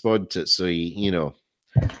to respond to it, so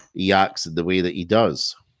he acts in the way that he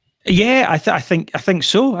does. Yeah, I think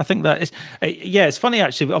so. I think that is. It's funny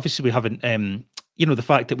actually. Obviously, we haven't. The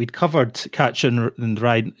fact that we'd covered Catcher in the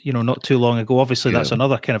Rye, not too long ago. Obviously, that's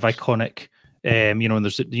another kind of iconic. And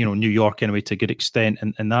there's New York anyway to a good extent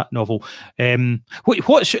in that novel.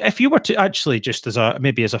 What if you were to actually just as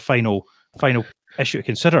a final issue to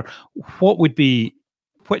consider? What would be?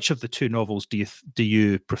 Which of the two novels do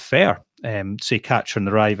you prefer? Say Catcher in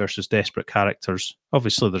the Rye versus Desperate Characters.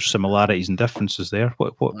 Obviously, there's similarities and differences there.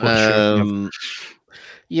 What's your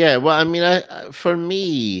yeah, well, I mean, for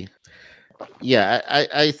me,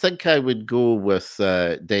 I think I would go with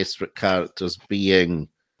Desperate Characters being.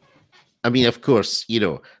 I mean, of course,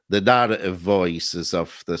 the narrative voice is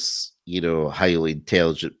of this, highly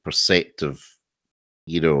intelligent, perceptive,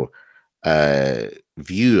 viewer.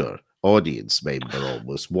 Audience member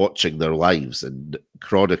almost watching their lives and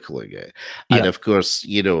chronicling it. And of course,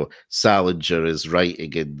 Salinger is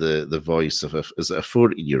writing in the voice of a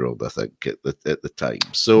 14-year-old, I think, at the time.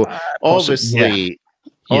 So obviously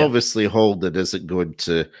Holden isn't going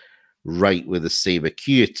to write with the same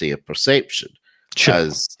acuity of perception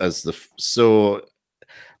as so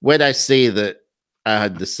when I say that I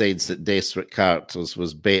had the sense that Desperate Characters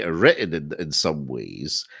was better written in some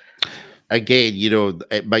ways, again,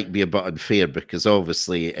 it might be a bit unfair because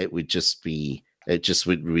obviously it just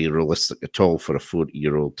wouldn't be realistic at all for a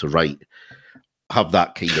 40-year-old to have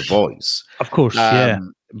that kind of voice. Of course, But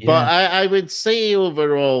I would say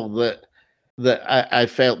overall that I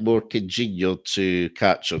felt more congenial to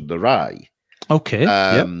Catcher in the Rye. Okay.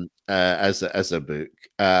 As a book.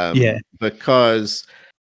 Because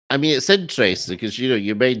I mean, it's interesting because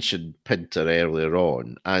you mentioned Pinter earlier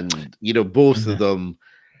on, and both of them.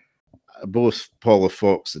 Both Paula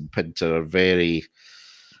Fox and Pinter are very,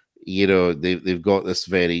 they've got this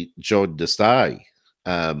very jaundiced eye.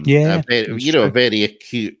 A very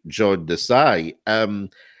acute jaundiced eye.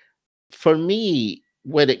 For me,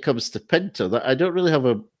 when it comes to Pinter, that I don't really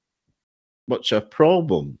have much a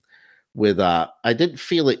problem with that. I didn't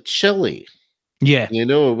feel it chilly.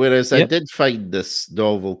 Whereas I did find this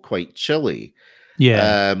novel quite chilly.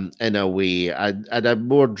 In a way, and I'm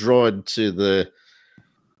more drawn to the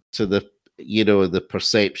the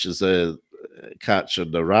perceptions of Catcher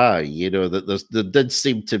in the Rye, that there did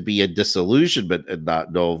seem to be a disillusionment in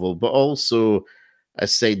that novel, but also a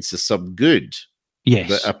sense of some good,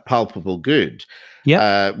 a palpable good,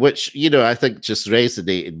 which I think just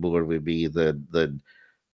resonated more with me than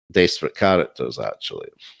Desperate Characters, actually.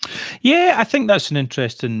 Yeah, I think that's an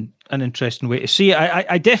interesting way to see it.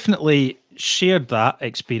 I definitely shared that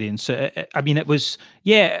experience. I mean, it was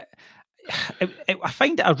I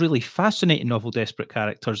find it a really fascinating novel, Desperate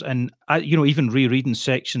Characters, and even rereading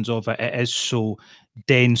sections of it, it is so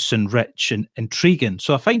dense and rich and intriguing.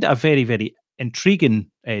 So I find it a very, very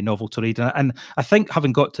intriguing novel to read, and I think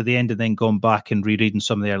having got to the end and then gone back and rereading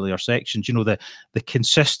some of the earlier sections, the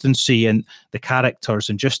consistency and the characters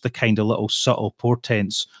and just the kind of little subtle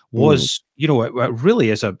portents was, it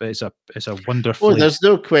really is a wonderfully. Oh, there's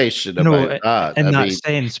no question about that in that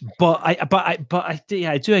sense. But I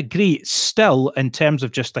do agree. Still, in terms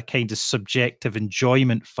of just a kind of subjective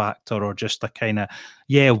enjoyment factor or just a kind of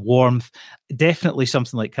warmth, definitely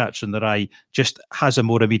something like Catcher in the Rye just has a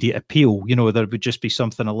more immediate appeal. There would just be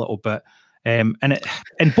something a little bit And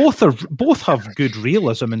both have good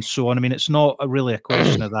realism and so on. I mean, it's not really a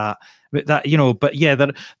question of that, but but yeah,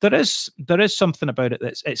 there is something about it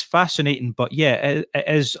it's fascinating, but yeah, it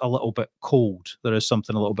is a little bit cold. There is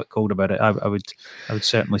something a little bit cold about it. I would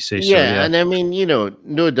certainly say so. Yeah, and I mean,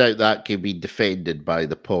 no doubt that can be defended by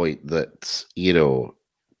the point that the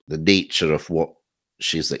nature of what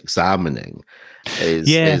she's examining is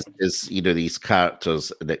these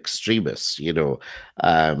characters and extremists, and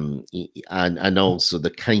also the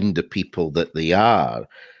kind of people that they are,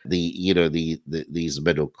 these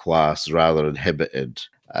middle class rather inhibited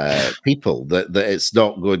people, that it's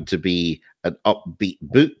not going to be an upbeat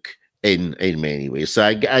book in many ways. So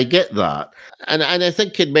I get that, and I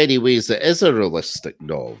think in many ways it is a realistic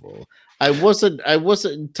novel. I wasn't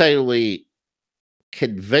entirely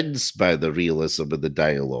convinced by the realism of the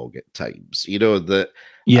dialogue at times.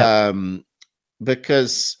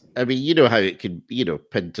 Because I mean, you know how it can,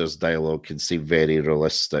 Pinter's dialogue can seem very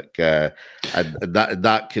realistic, and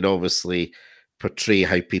that can obviously portray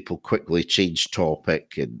how people quickly change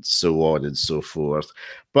topic and so on and so forth.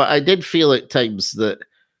 But I did feel at times that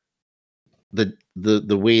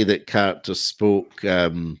the way that characters spoke,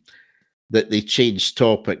 that they changed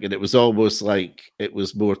topic, and it was almost like it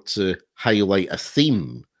was more to highlight a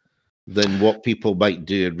theme than what people might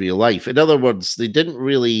do in real life. In other words, they didn't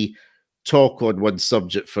really talk on one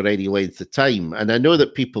subject for any length of time. And I know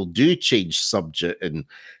that people do change subject and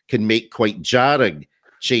can make quite jarring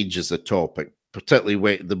changes of topic, particularly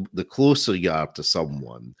when the closer you are to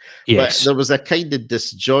someone. Yes. But there was a kind of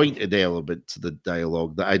disjointed element to the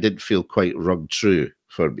dialogue that I didn't feel quite rung true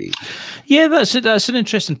for me. Yeah, that's an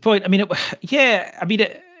interesting point. I mean,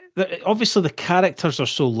 obviously the characters are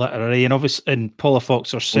so literary, and obviously, and Paula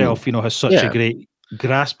Fox herself, has such a great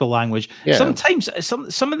grasp of language. Yeah. Sometimes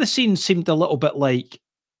some of the scenes seemed a little bit like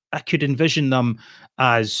I could envision them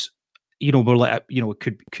as, more like, it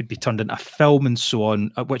could be turned into a film and so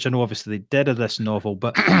on, which I know obviously they did of this novel,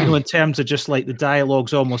 but in terms of just like the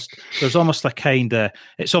dialogue's there's almost a kind of,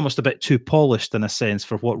 it's almost a bit too polished in a sense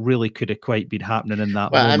for what really could have quite been happening in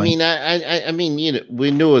that moment. I mean,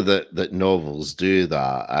 we know that novels do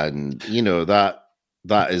that, and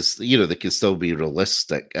that is, they can still be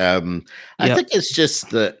realistic. I think it's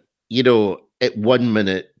just that, at 1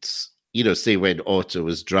 minute, say when Otto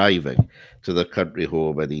was driving to the country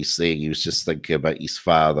home and he's saying he was just thinking about his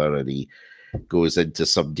father, and he goes into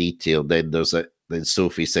some detail. Then then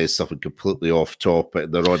Sophie says something completely off topic,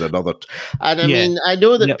 and they're on another. And I mean, I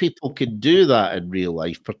know that people can do that in real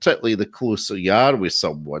life, particularly the closer you are with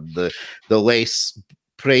someone, the less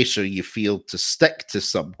pressure you feel to stick to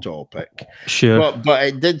some topic. Sure. But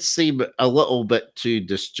it did seem a little bit too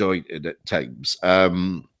disjointed at times.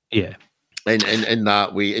 Yeah. In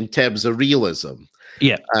that way, in terms of realism.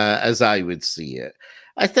 Yeah. As I would see it.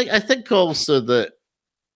 I think also that,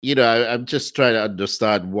 I'm just trying to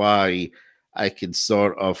understand why I can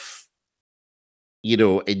sort of,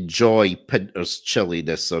 enjoy Pinter's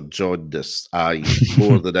chilliness or jaundice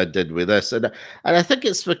more than I did with this. And I think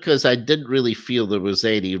it's because I didn't really feel there was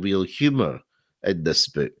any real humor in this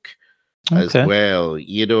book as well.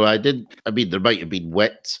 I mean, there might have been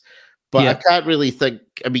wit, but I can't really think,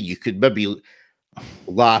 I mean, you could maybe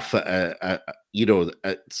laugh at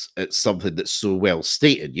it's something that's so well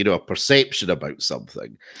stated, a perception about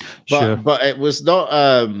something, but it was not.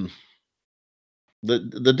 There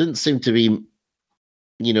didn't seem to be,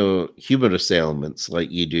 humorous elements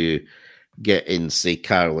like you do get in, say,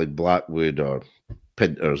 Caroline Blackwood or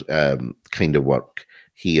Pinter's kind of work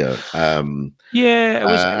here. I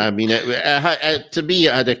mean, to me,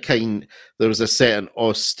 it had there was a certain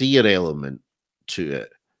austere element to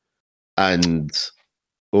it, and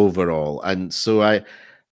overall, and so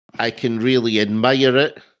I can really admire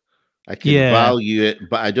it, I can value it,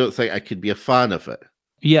 but I don't think I could be a fan of it.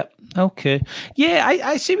 Yeah. Okay. Yeah,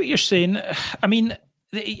 I see what you're saying. I mean,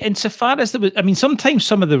 insofar as sometimes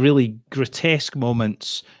some of the really grotesque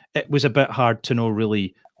moments, it was a bit hard to know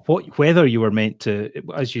really whether you were meant to,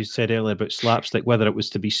 as you said earlier about slapstick, whether it was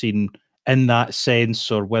to be seen in that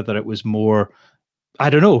sense or whether it was more, I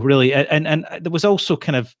don't know, really. And there was also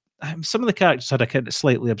kind of, some of the characters had a kind of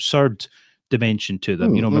slightly absurd dimension to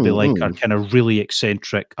them, maybe our kind of really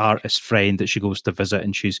eccentric artist friend that she goes to visit,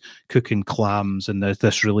 and she's cooking clams, and there's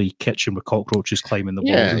this really kitchen with cockroaches climbing the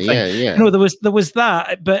walls and things. There was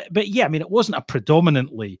that, but yeah, I mean, it wasn't a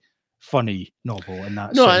predominantly funny novel in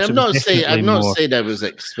that sense. I'm not saying I was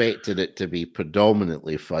expecting it to be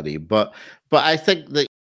predominantly funny, but I think that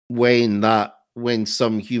when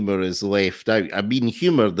some humor is left out, I mean,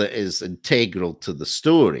 humor that is integral to the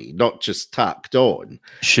story, not just tacked on.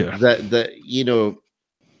 Sure. That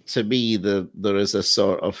to me, there is a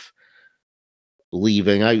sort of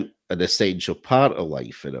leaving out an essential part of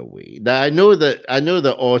life in a way. Now I know that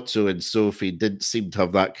Otto and Sophie didn't seem to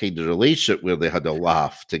have that kind of relationship where they had a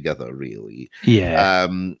laugh together, really. Yeah.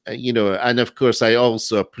 And of course I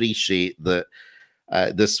also appreciate that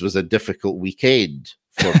this was a difficult weekend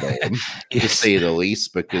for them, to Yes. say the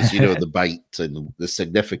least, because the bite and the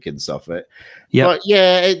significance of it. Yep. But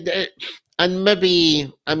yeah, and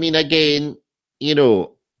maybe, I mean, again,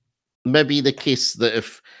 maybe the case that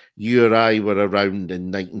if you or I were around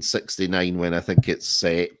in 1969, when I think it's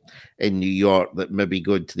set in New York, that maybe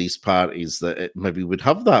going to these parties, that it maybe would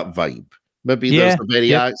have that vibe. Maybe there's Yeah. a very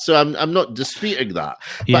Yep. so I'm not disputing that,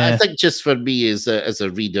 but I Yeah. think just for me as a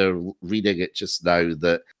reader reading it just now,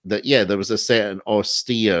 that yeah, there was a certain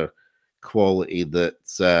austere quality that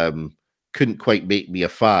couldn't quite make me a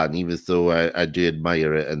fan, even though I do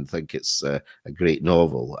admire it and think it's a great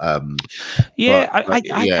novel. Yeah, But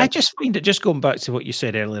I yeah, just find it, just going back to what you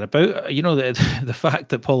said earlier about the fact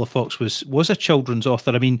that Paula Fox was a children's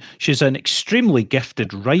author. I mean, she's an extremely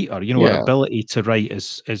gifted writer. Her yeah. ability to write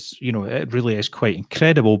is it really is quite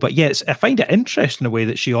incredible. But yes, I find it interesting the way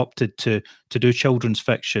that she opted to do children's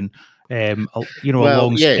fiction. Well,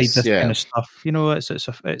 Alongside yes, this kind yeah. of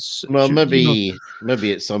stuff. It's Well, maybe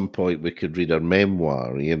at some point we could read her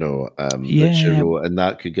memoir, that she yeah, wrote, and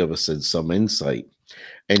that could give us some insight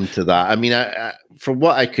into that. I mean, from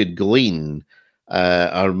what I could glean,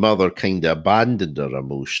 our mother kind of abandoned her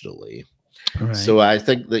emotionally. right, So I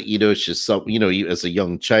think that she's some, as a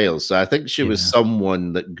young child. So I think she was yeah,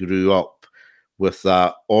 someone that grew up with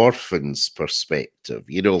that orphan's perspective.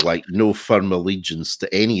 Like no firm allegiance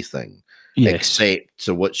to anything yes. except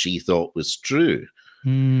to what she thought was true.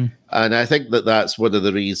 Mm, And I think that that's one of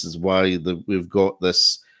the reasons why we've got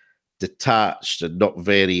this detached and not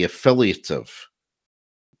very affiliative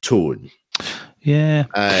tone yeah.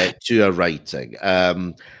 to her writing.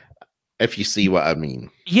 If you see what I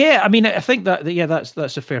mean. Yeah, I mean, I think yeah, that's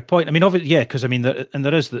a fair point. I mean, obviously, yeah, because I mean,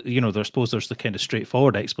 there is I suppose there's the kind of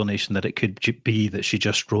straightforward explanation that it could be that she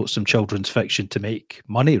just wrote some children's fiction to make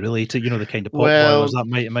money, really, to the kind of pot boilers. Well,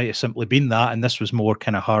 That might have simply been that, and this was more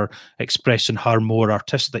kind of her expressing her more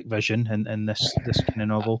artistic vision in this kind of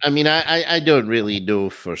novel. I mean, I don't really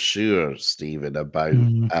know for sure, Stephen, about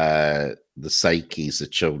Mm, the psyches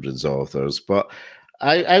of children's authors, but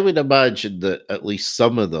I would imagine that at least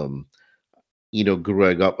some of them,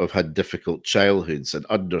 growing up have had difficult childhoods and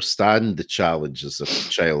understand the challenges of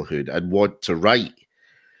childhood and want to write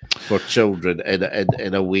for children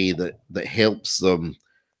in a way that helps them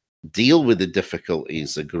deal with the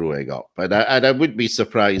difficulties of growing up. And I wouldn't be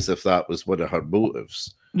surprised if that was one of her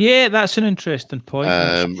motives. yeah, that's an interesting point.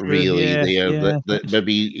 That's true. Really, Yeah, there yeah. that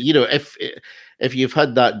maybe if you've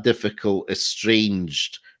had that difficult,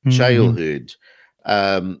 estranged Mhm. childhood,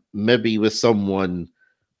 maybe with someone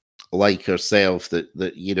like herself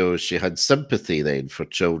that she had sympathy then for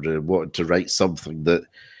children and wanted to write something that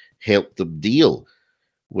helped them deal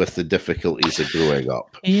with the difficulties of growing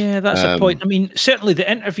up. Yeah, that's a point. I mean, certainly the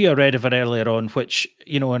interview I read of her earlier on, which,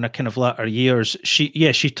 in a kind of latter years,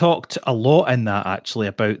 she talked a lot in that actually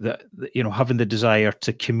about having the desire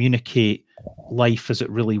to communicate life as it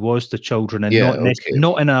really was to children, and Yeah, okay.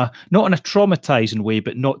 not in a traumatizing way,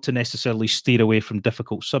 but not to necessarily steer away from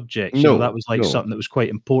difficult subjects. That No, was like no. something that was quite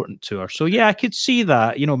important to her. So yeah, I could see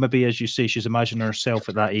that, maybe as you say, she's imagining herself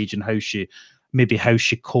at that age and how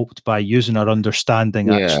she coped by using her understanding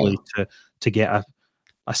Yeah. actually to get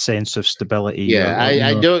a sense of stability. Yeah,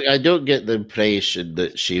 I don't get the impression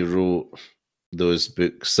that she wrote those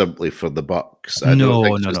books simply for the bucks. I don't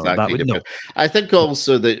think she's that That kind would of no. person. I think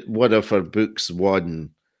also that one of her books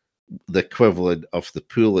won the equivalent of the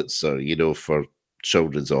Pulitzer, for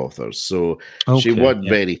children's authors. So she Okay, won yeah.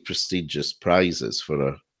 very prestigious prizes for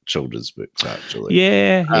her children's books, actually.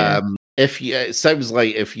 Yeah, yeah. It sounds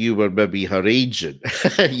like if you were maybe her agent,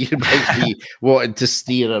 you might be wanting to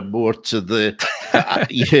steer her more to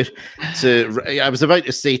I was about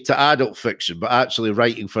to say to adult fiction, but actually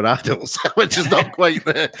writing for adults, which is not quite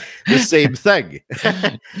the same thing.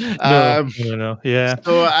 No, um, no. Yeah.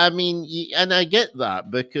 so I mean, and I get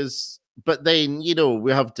that but then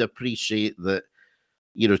we have to appreciate that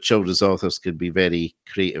children's authors can be very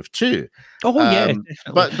creative too. Oh, yeah, definitely.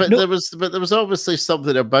 But No, there was obviously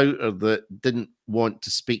something about her that didn't want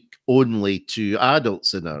to speak only to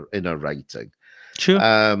adults in her writing. sure.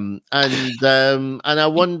 And I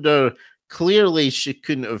wonder, clearly she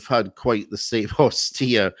couldn't have had quite the same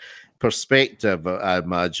austere perspective, I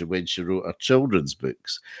imagine, when she wrote her children's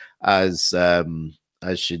books as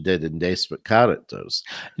she did in Desperate Characters.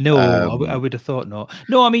 No, I Um, would have thought not.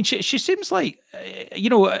 No, I mean, she seems like, you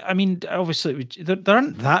know, I mean, obviously there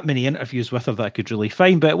aren't that many interviews with her that I could really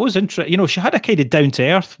find, but it was interesting. You know, she had a kind of down to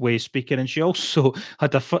earth way of speaking, and she also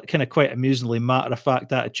had a kind of quite amusingly matter of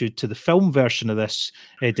fact attitude to the film version of this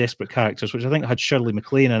Desperate Characters, which I think had Shirley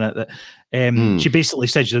MacLaine in it. That she basically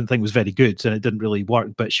said she didn't think was very good and it didn't really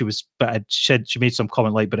work, but she said she made some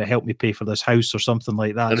comment like, "But it helped me pay for this house" or something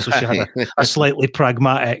like that. So she had a slightly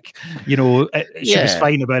pragmatic, you know, she was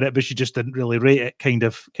fine about it, but she just didn't really rate it. Kind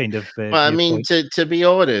of. Well, I mean, to be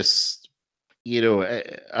honest, you know,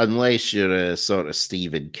 unless you're a sort of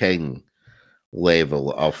Stephen King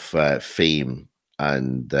level of fame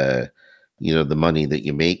and you know, the money that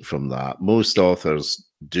you make from that, most authors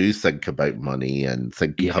do think about money and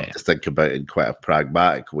have to think about it in quite a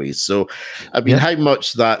pragmatic way. So, I mean, how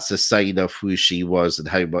much that's a sign of who she was and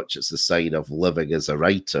how much it's a sign of living as a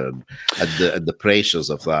writer and the pressures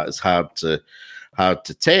of that is hard to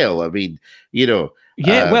tell. I mean, you know.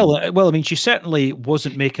 Yeah, well, I mean, she certainly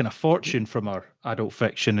wasn't making a fortune from her adult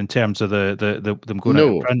fiction in terms of them going out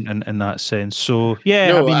of print in that sense. So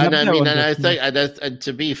yeah, I think, and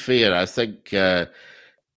to be fair, I think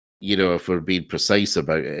you know, if we're being precise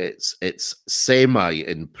about it, it's semi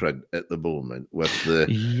in print at the moment with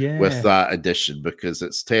that edition because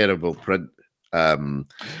it's terrible print.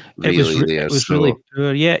 Really, it was really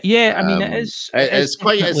poor. Yeah. I mean, it's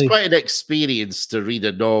quite an experience to read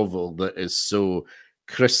a novel that is so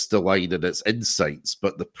crystalline in its insights,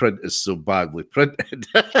 but the print is so badly printed.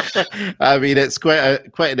 I mean, it's quite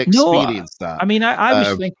an experience. I mean, I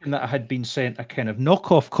was thinking that I had been sent a kind of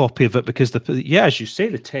knockoff copy of it because as you say,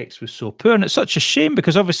 the text was so poor, and it's such a shame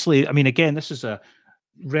because obviously, I mean, again, this is a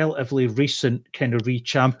relatively recent kind of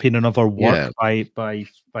re-championing of our work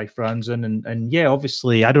by Franzen, and yeah,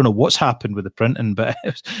 obviously I don't know what's happened with the printing, but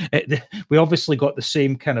we obviously got the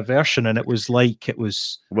same kind of version, and it was like it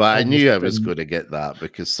was. Well, I knew I was going to get that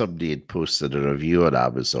because somebody had posted a review on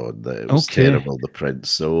Amazon that it was terrible, the print.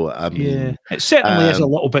 So I mean, it certainly is a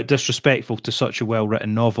little bit disrespectful to such a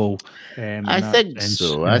well-written novel. I think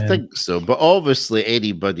so. I think so. But obviously,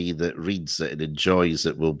 anybody that reads it and enjoys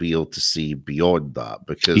it will be able to see beyond that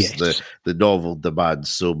because the novel demands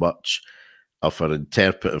so much of our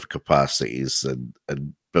interpretive capacities and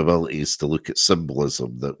abilities to look at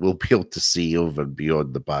symbolism that we'll be able to see over and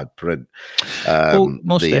beyond the bad print.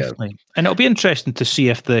 Most definitely. And it'll be interesting to see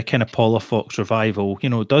if the kind of Paula Fox revival, you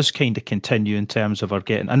know, does kind of continue in terms of her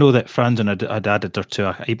getting. I know that Franzen had added her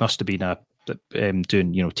to he must have been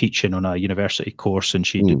doing, you know, teaching on a university course, and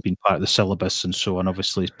she'd been part of the syllabus and so on,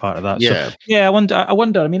 obviously as part of that. I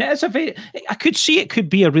wonder. I mean, it is I could see it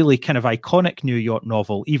could be a really kind of iconic New York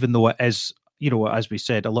novel, even though it is, you know, as we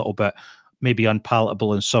said, a little bit maybe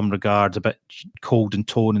unpalatable in some regards, a bit cold in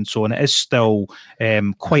tone and so on. It is still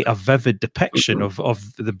quite a vivid depiction of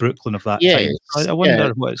the Brooklyn of that time. I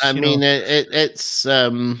wonder what's. I mean, it's.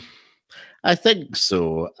 I think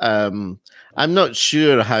so. I'm not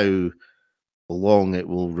sure how long it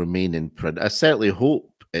will remain in print. I certainly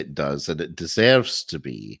hope it does, and it deserves to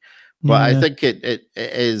be. But I think it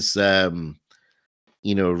is.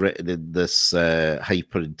 You know, written in this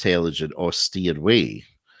hyper intelligent, austere way,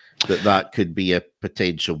 that could be a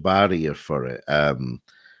potential barrier for it. And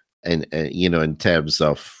you know, in terms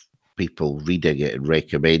of people reading it and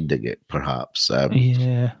recommending it, perhaps.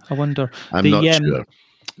 I wonder. I'm not sure.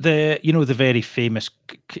 The very famous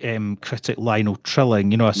critic Lionel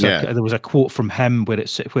Trilling, you know, there was a quote from him where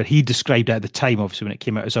he described it at the time, obviously when it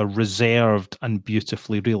came out, as a reserved and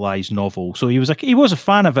beautifully realized novel. So he was a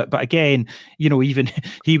fan of it, but again, you know, even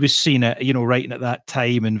he was seen it, you know, writing at that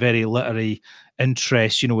time in very literary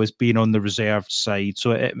interest, you know, as being on the reserved side.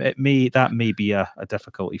 So that may be a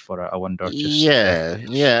difficulty for it. I wonder.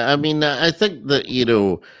 I mean, I think that, you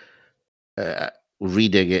know.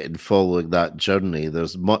 Reading it and following that journey,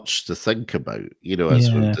 there's much to think about, you know,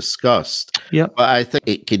 as we've discussed. But I think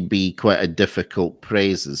it can be quite a difficult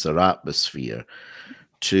presence or atmosphere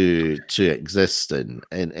to exist in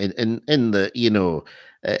the, you know,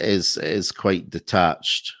 is quite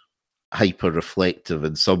detached, hyper reflective,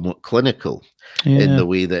 and somewhat clinical in the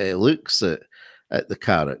way that it looks at the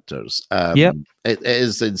characters. It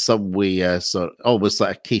is in some way sort of almost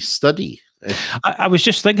like a case study. I was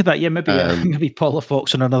just thinking that, maybe Paula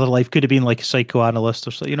Fox in another life could have been like a psychoanalyst or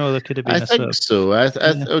something. You know, there could have been. I think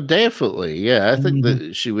so. Definitely. I think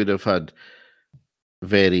that she would have had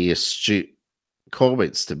very astute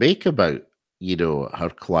comments to make about, you know, her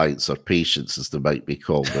clients or patients, as they might be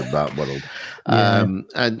called in that world.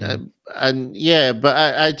 But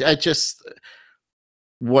I just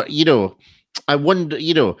what, you know, I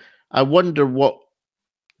wonder what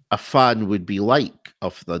a fan would be like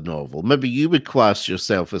of the novel. Maybe you would class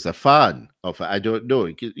yourself as a fan of it. I don't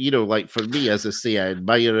know. Like for me, as I say, I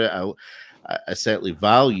admire it. I certainly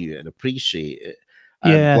value it and appreciate it.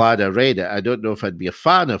 I'm glad I read it. I don't know if I'd be a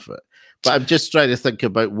fan of it, but I'm just trying to think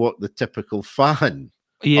about what the typical fan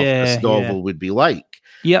of this novel would be like.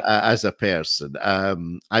 As a person.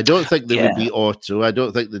 I don't think there would be Otto. I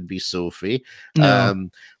don't think there'd be Sophie. No.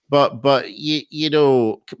 But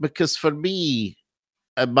because for me,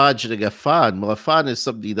 imagining a fan is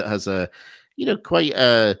somebody that has quite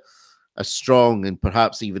a strong and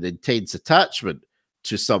perhaps even intense attachment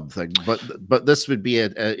to something, but this would be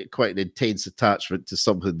a quite an intense attachment to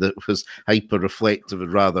something that was hyper reflective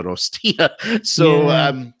and rather austere.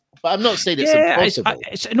 So but I'm not saying it's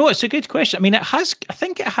impossible. It's a good question. I mean, I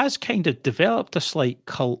think it has kind of developed a slight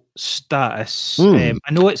cult status. I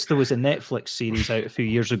know there was a Netflix series out a few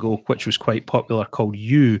years ago, which was quite popular, called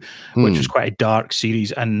You, which was quite a dark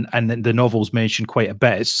series, and the novel's mentioned quite a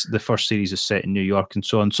bit. The first series is set in New York and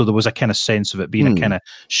so on. So there was a kind of sense of it being a kind of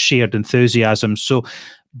shared enthusiasm. So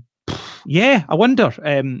I wonder.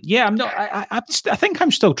 I'm not. I think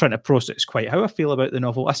I'm still trying to process quite how I feel about the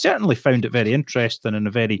novel. I certainly found it very interesting and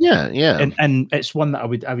a very and it's one that I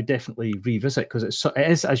would definitely revisit, because it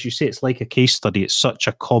is, as you say, it's like a case study. It's such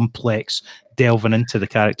a complex delving into the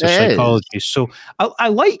character psychology. So I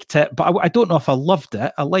liked it, but I don't know if I loved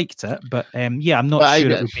it. I liked it, but I'm not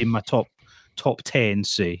sure it would be in my top 10,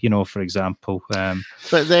 say, for example.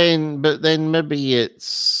 But then maybe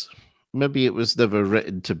it was never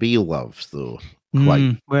written to be loved, though.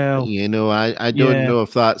 Quite well. I don't know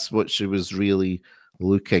if that's what she was really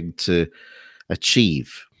looking to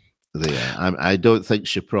achieve there. I don't think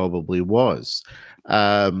she probably was.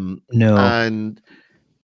 No. And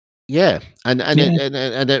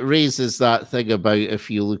it raises that thing about, if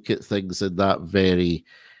you look at things in that very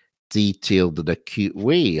detailed and acute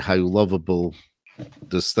way, how lovable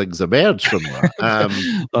does things emerge from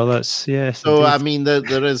that? That's yes. So indeed. I mean,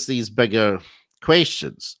 there is these bigger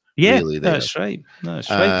questions. Really there. That's right.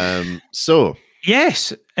 So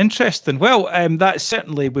yes, interesting. Well, that's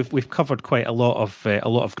certainly we've covered quite a lot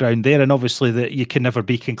of ground there, and obviously that you can never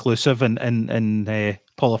be conclusive in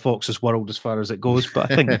Paula Fox's world as far as it goes.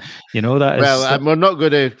 But I think that is. Well, we're not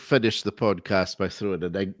going to finish the podcast by throwing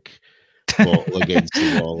an ink bottle against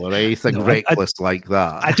the wall or anything reckless like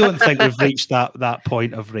that. I don't think we've reached that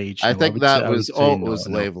point of rage. I think that was Otto's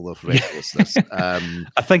level of recklessness. I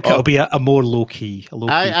think it'll be a more low key.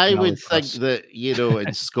 I would think that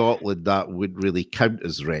in Scotland that would really count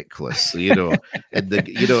as reckless.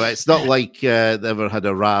 It's not like they ever had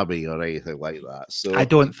a rabbi or anything like that. So I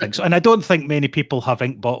don't think so, and I don't think many people have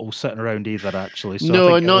ink bottles sitting around either. Actually,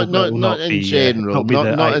 so no, not in general,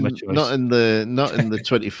 not in the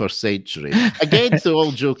 21st century. Again, so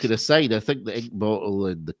all joking aside, I think the ink bottle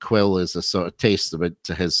and the quill is a sort of testament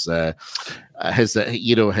to his sort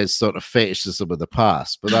of fetishism of the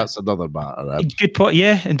past, but that's another matter. Good point.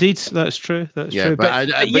 Yeah, indeed, that's true. That's true. But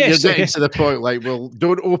you're getting to the point like, well,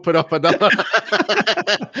 don't open up another.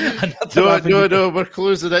 No, we're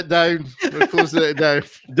closing it down.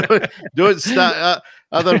 Don't start.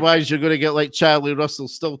 Otherwise, you're going to get like Charlie Russell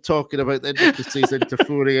still talking about the intricacies into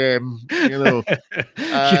 4 a.m. And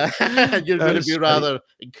you're going to be rather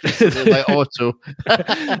increasingly like Otto.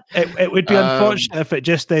 It would be unfortunate if it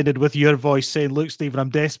just ended with your voice saying, "Look, Stephen, I'm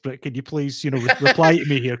desperate. Can you please, reply to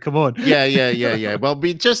me here? Come on." Yeah. Well,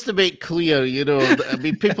 just to make clear,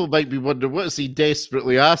 people might be wondering, what is he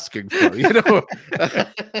desperately asking for?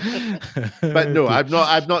 But no, I'm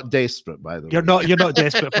not desperate. By the way, you're not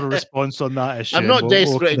desperate for a response on that issue. I'm not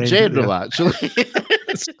desperate in general, actually.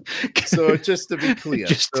 So just to be clear,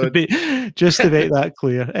 just to make that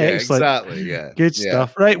clear. Excellent. Exactly. Yeah. Good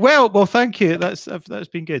stuff. Right. Well, thank you. That's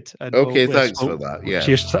been good. Okay. Thanks for that. Yeah.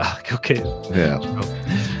 Cheers. Okay. Yeah.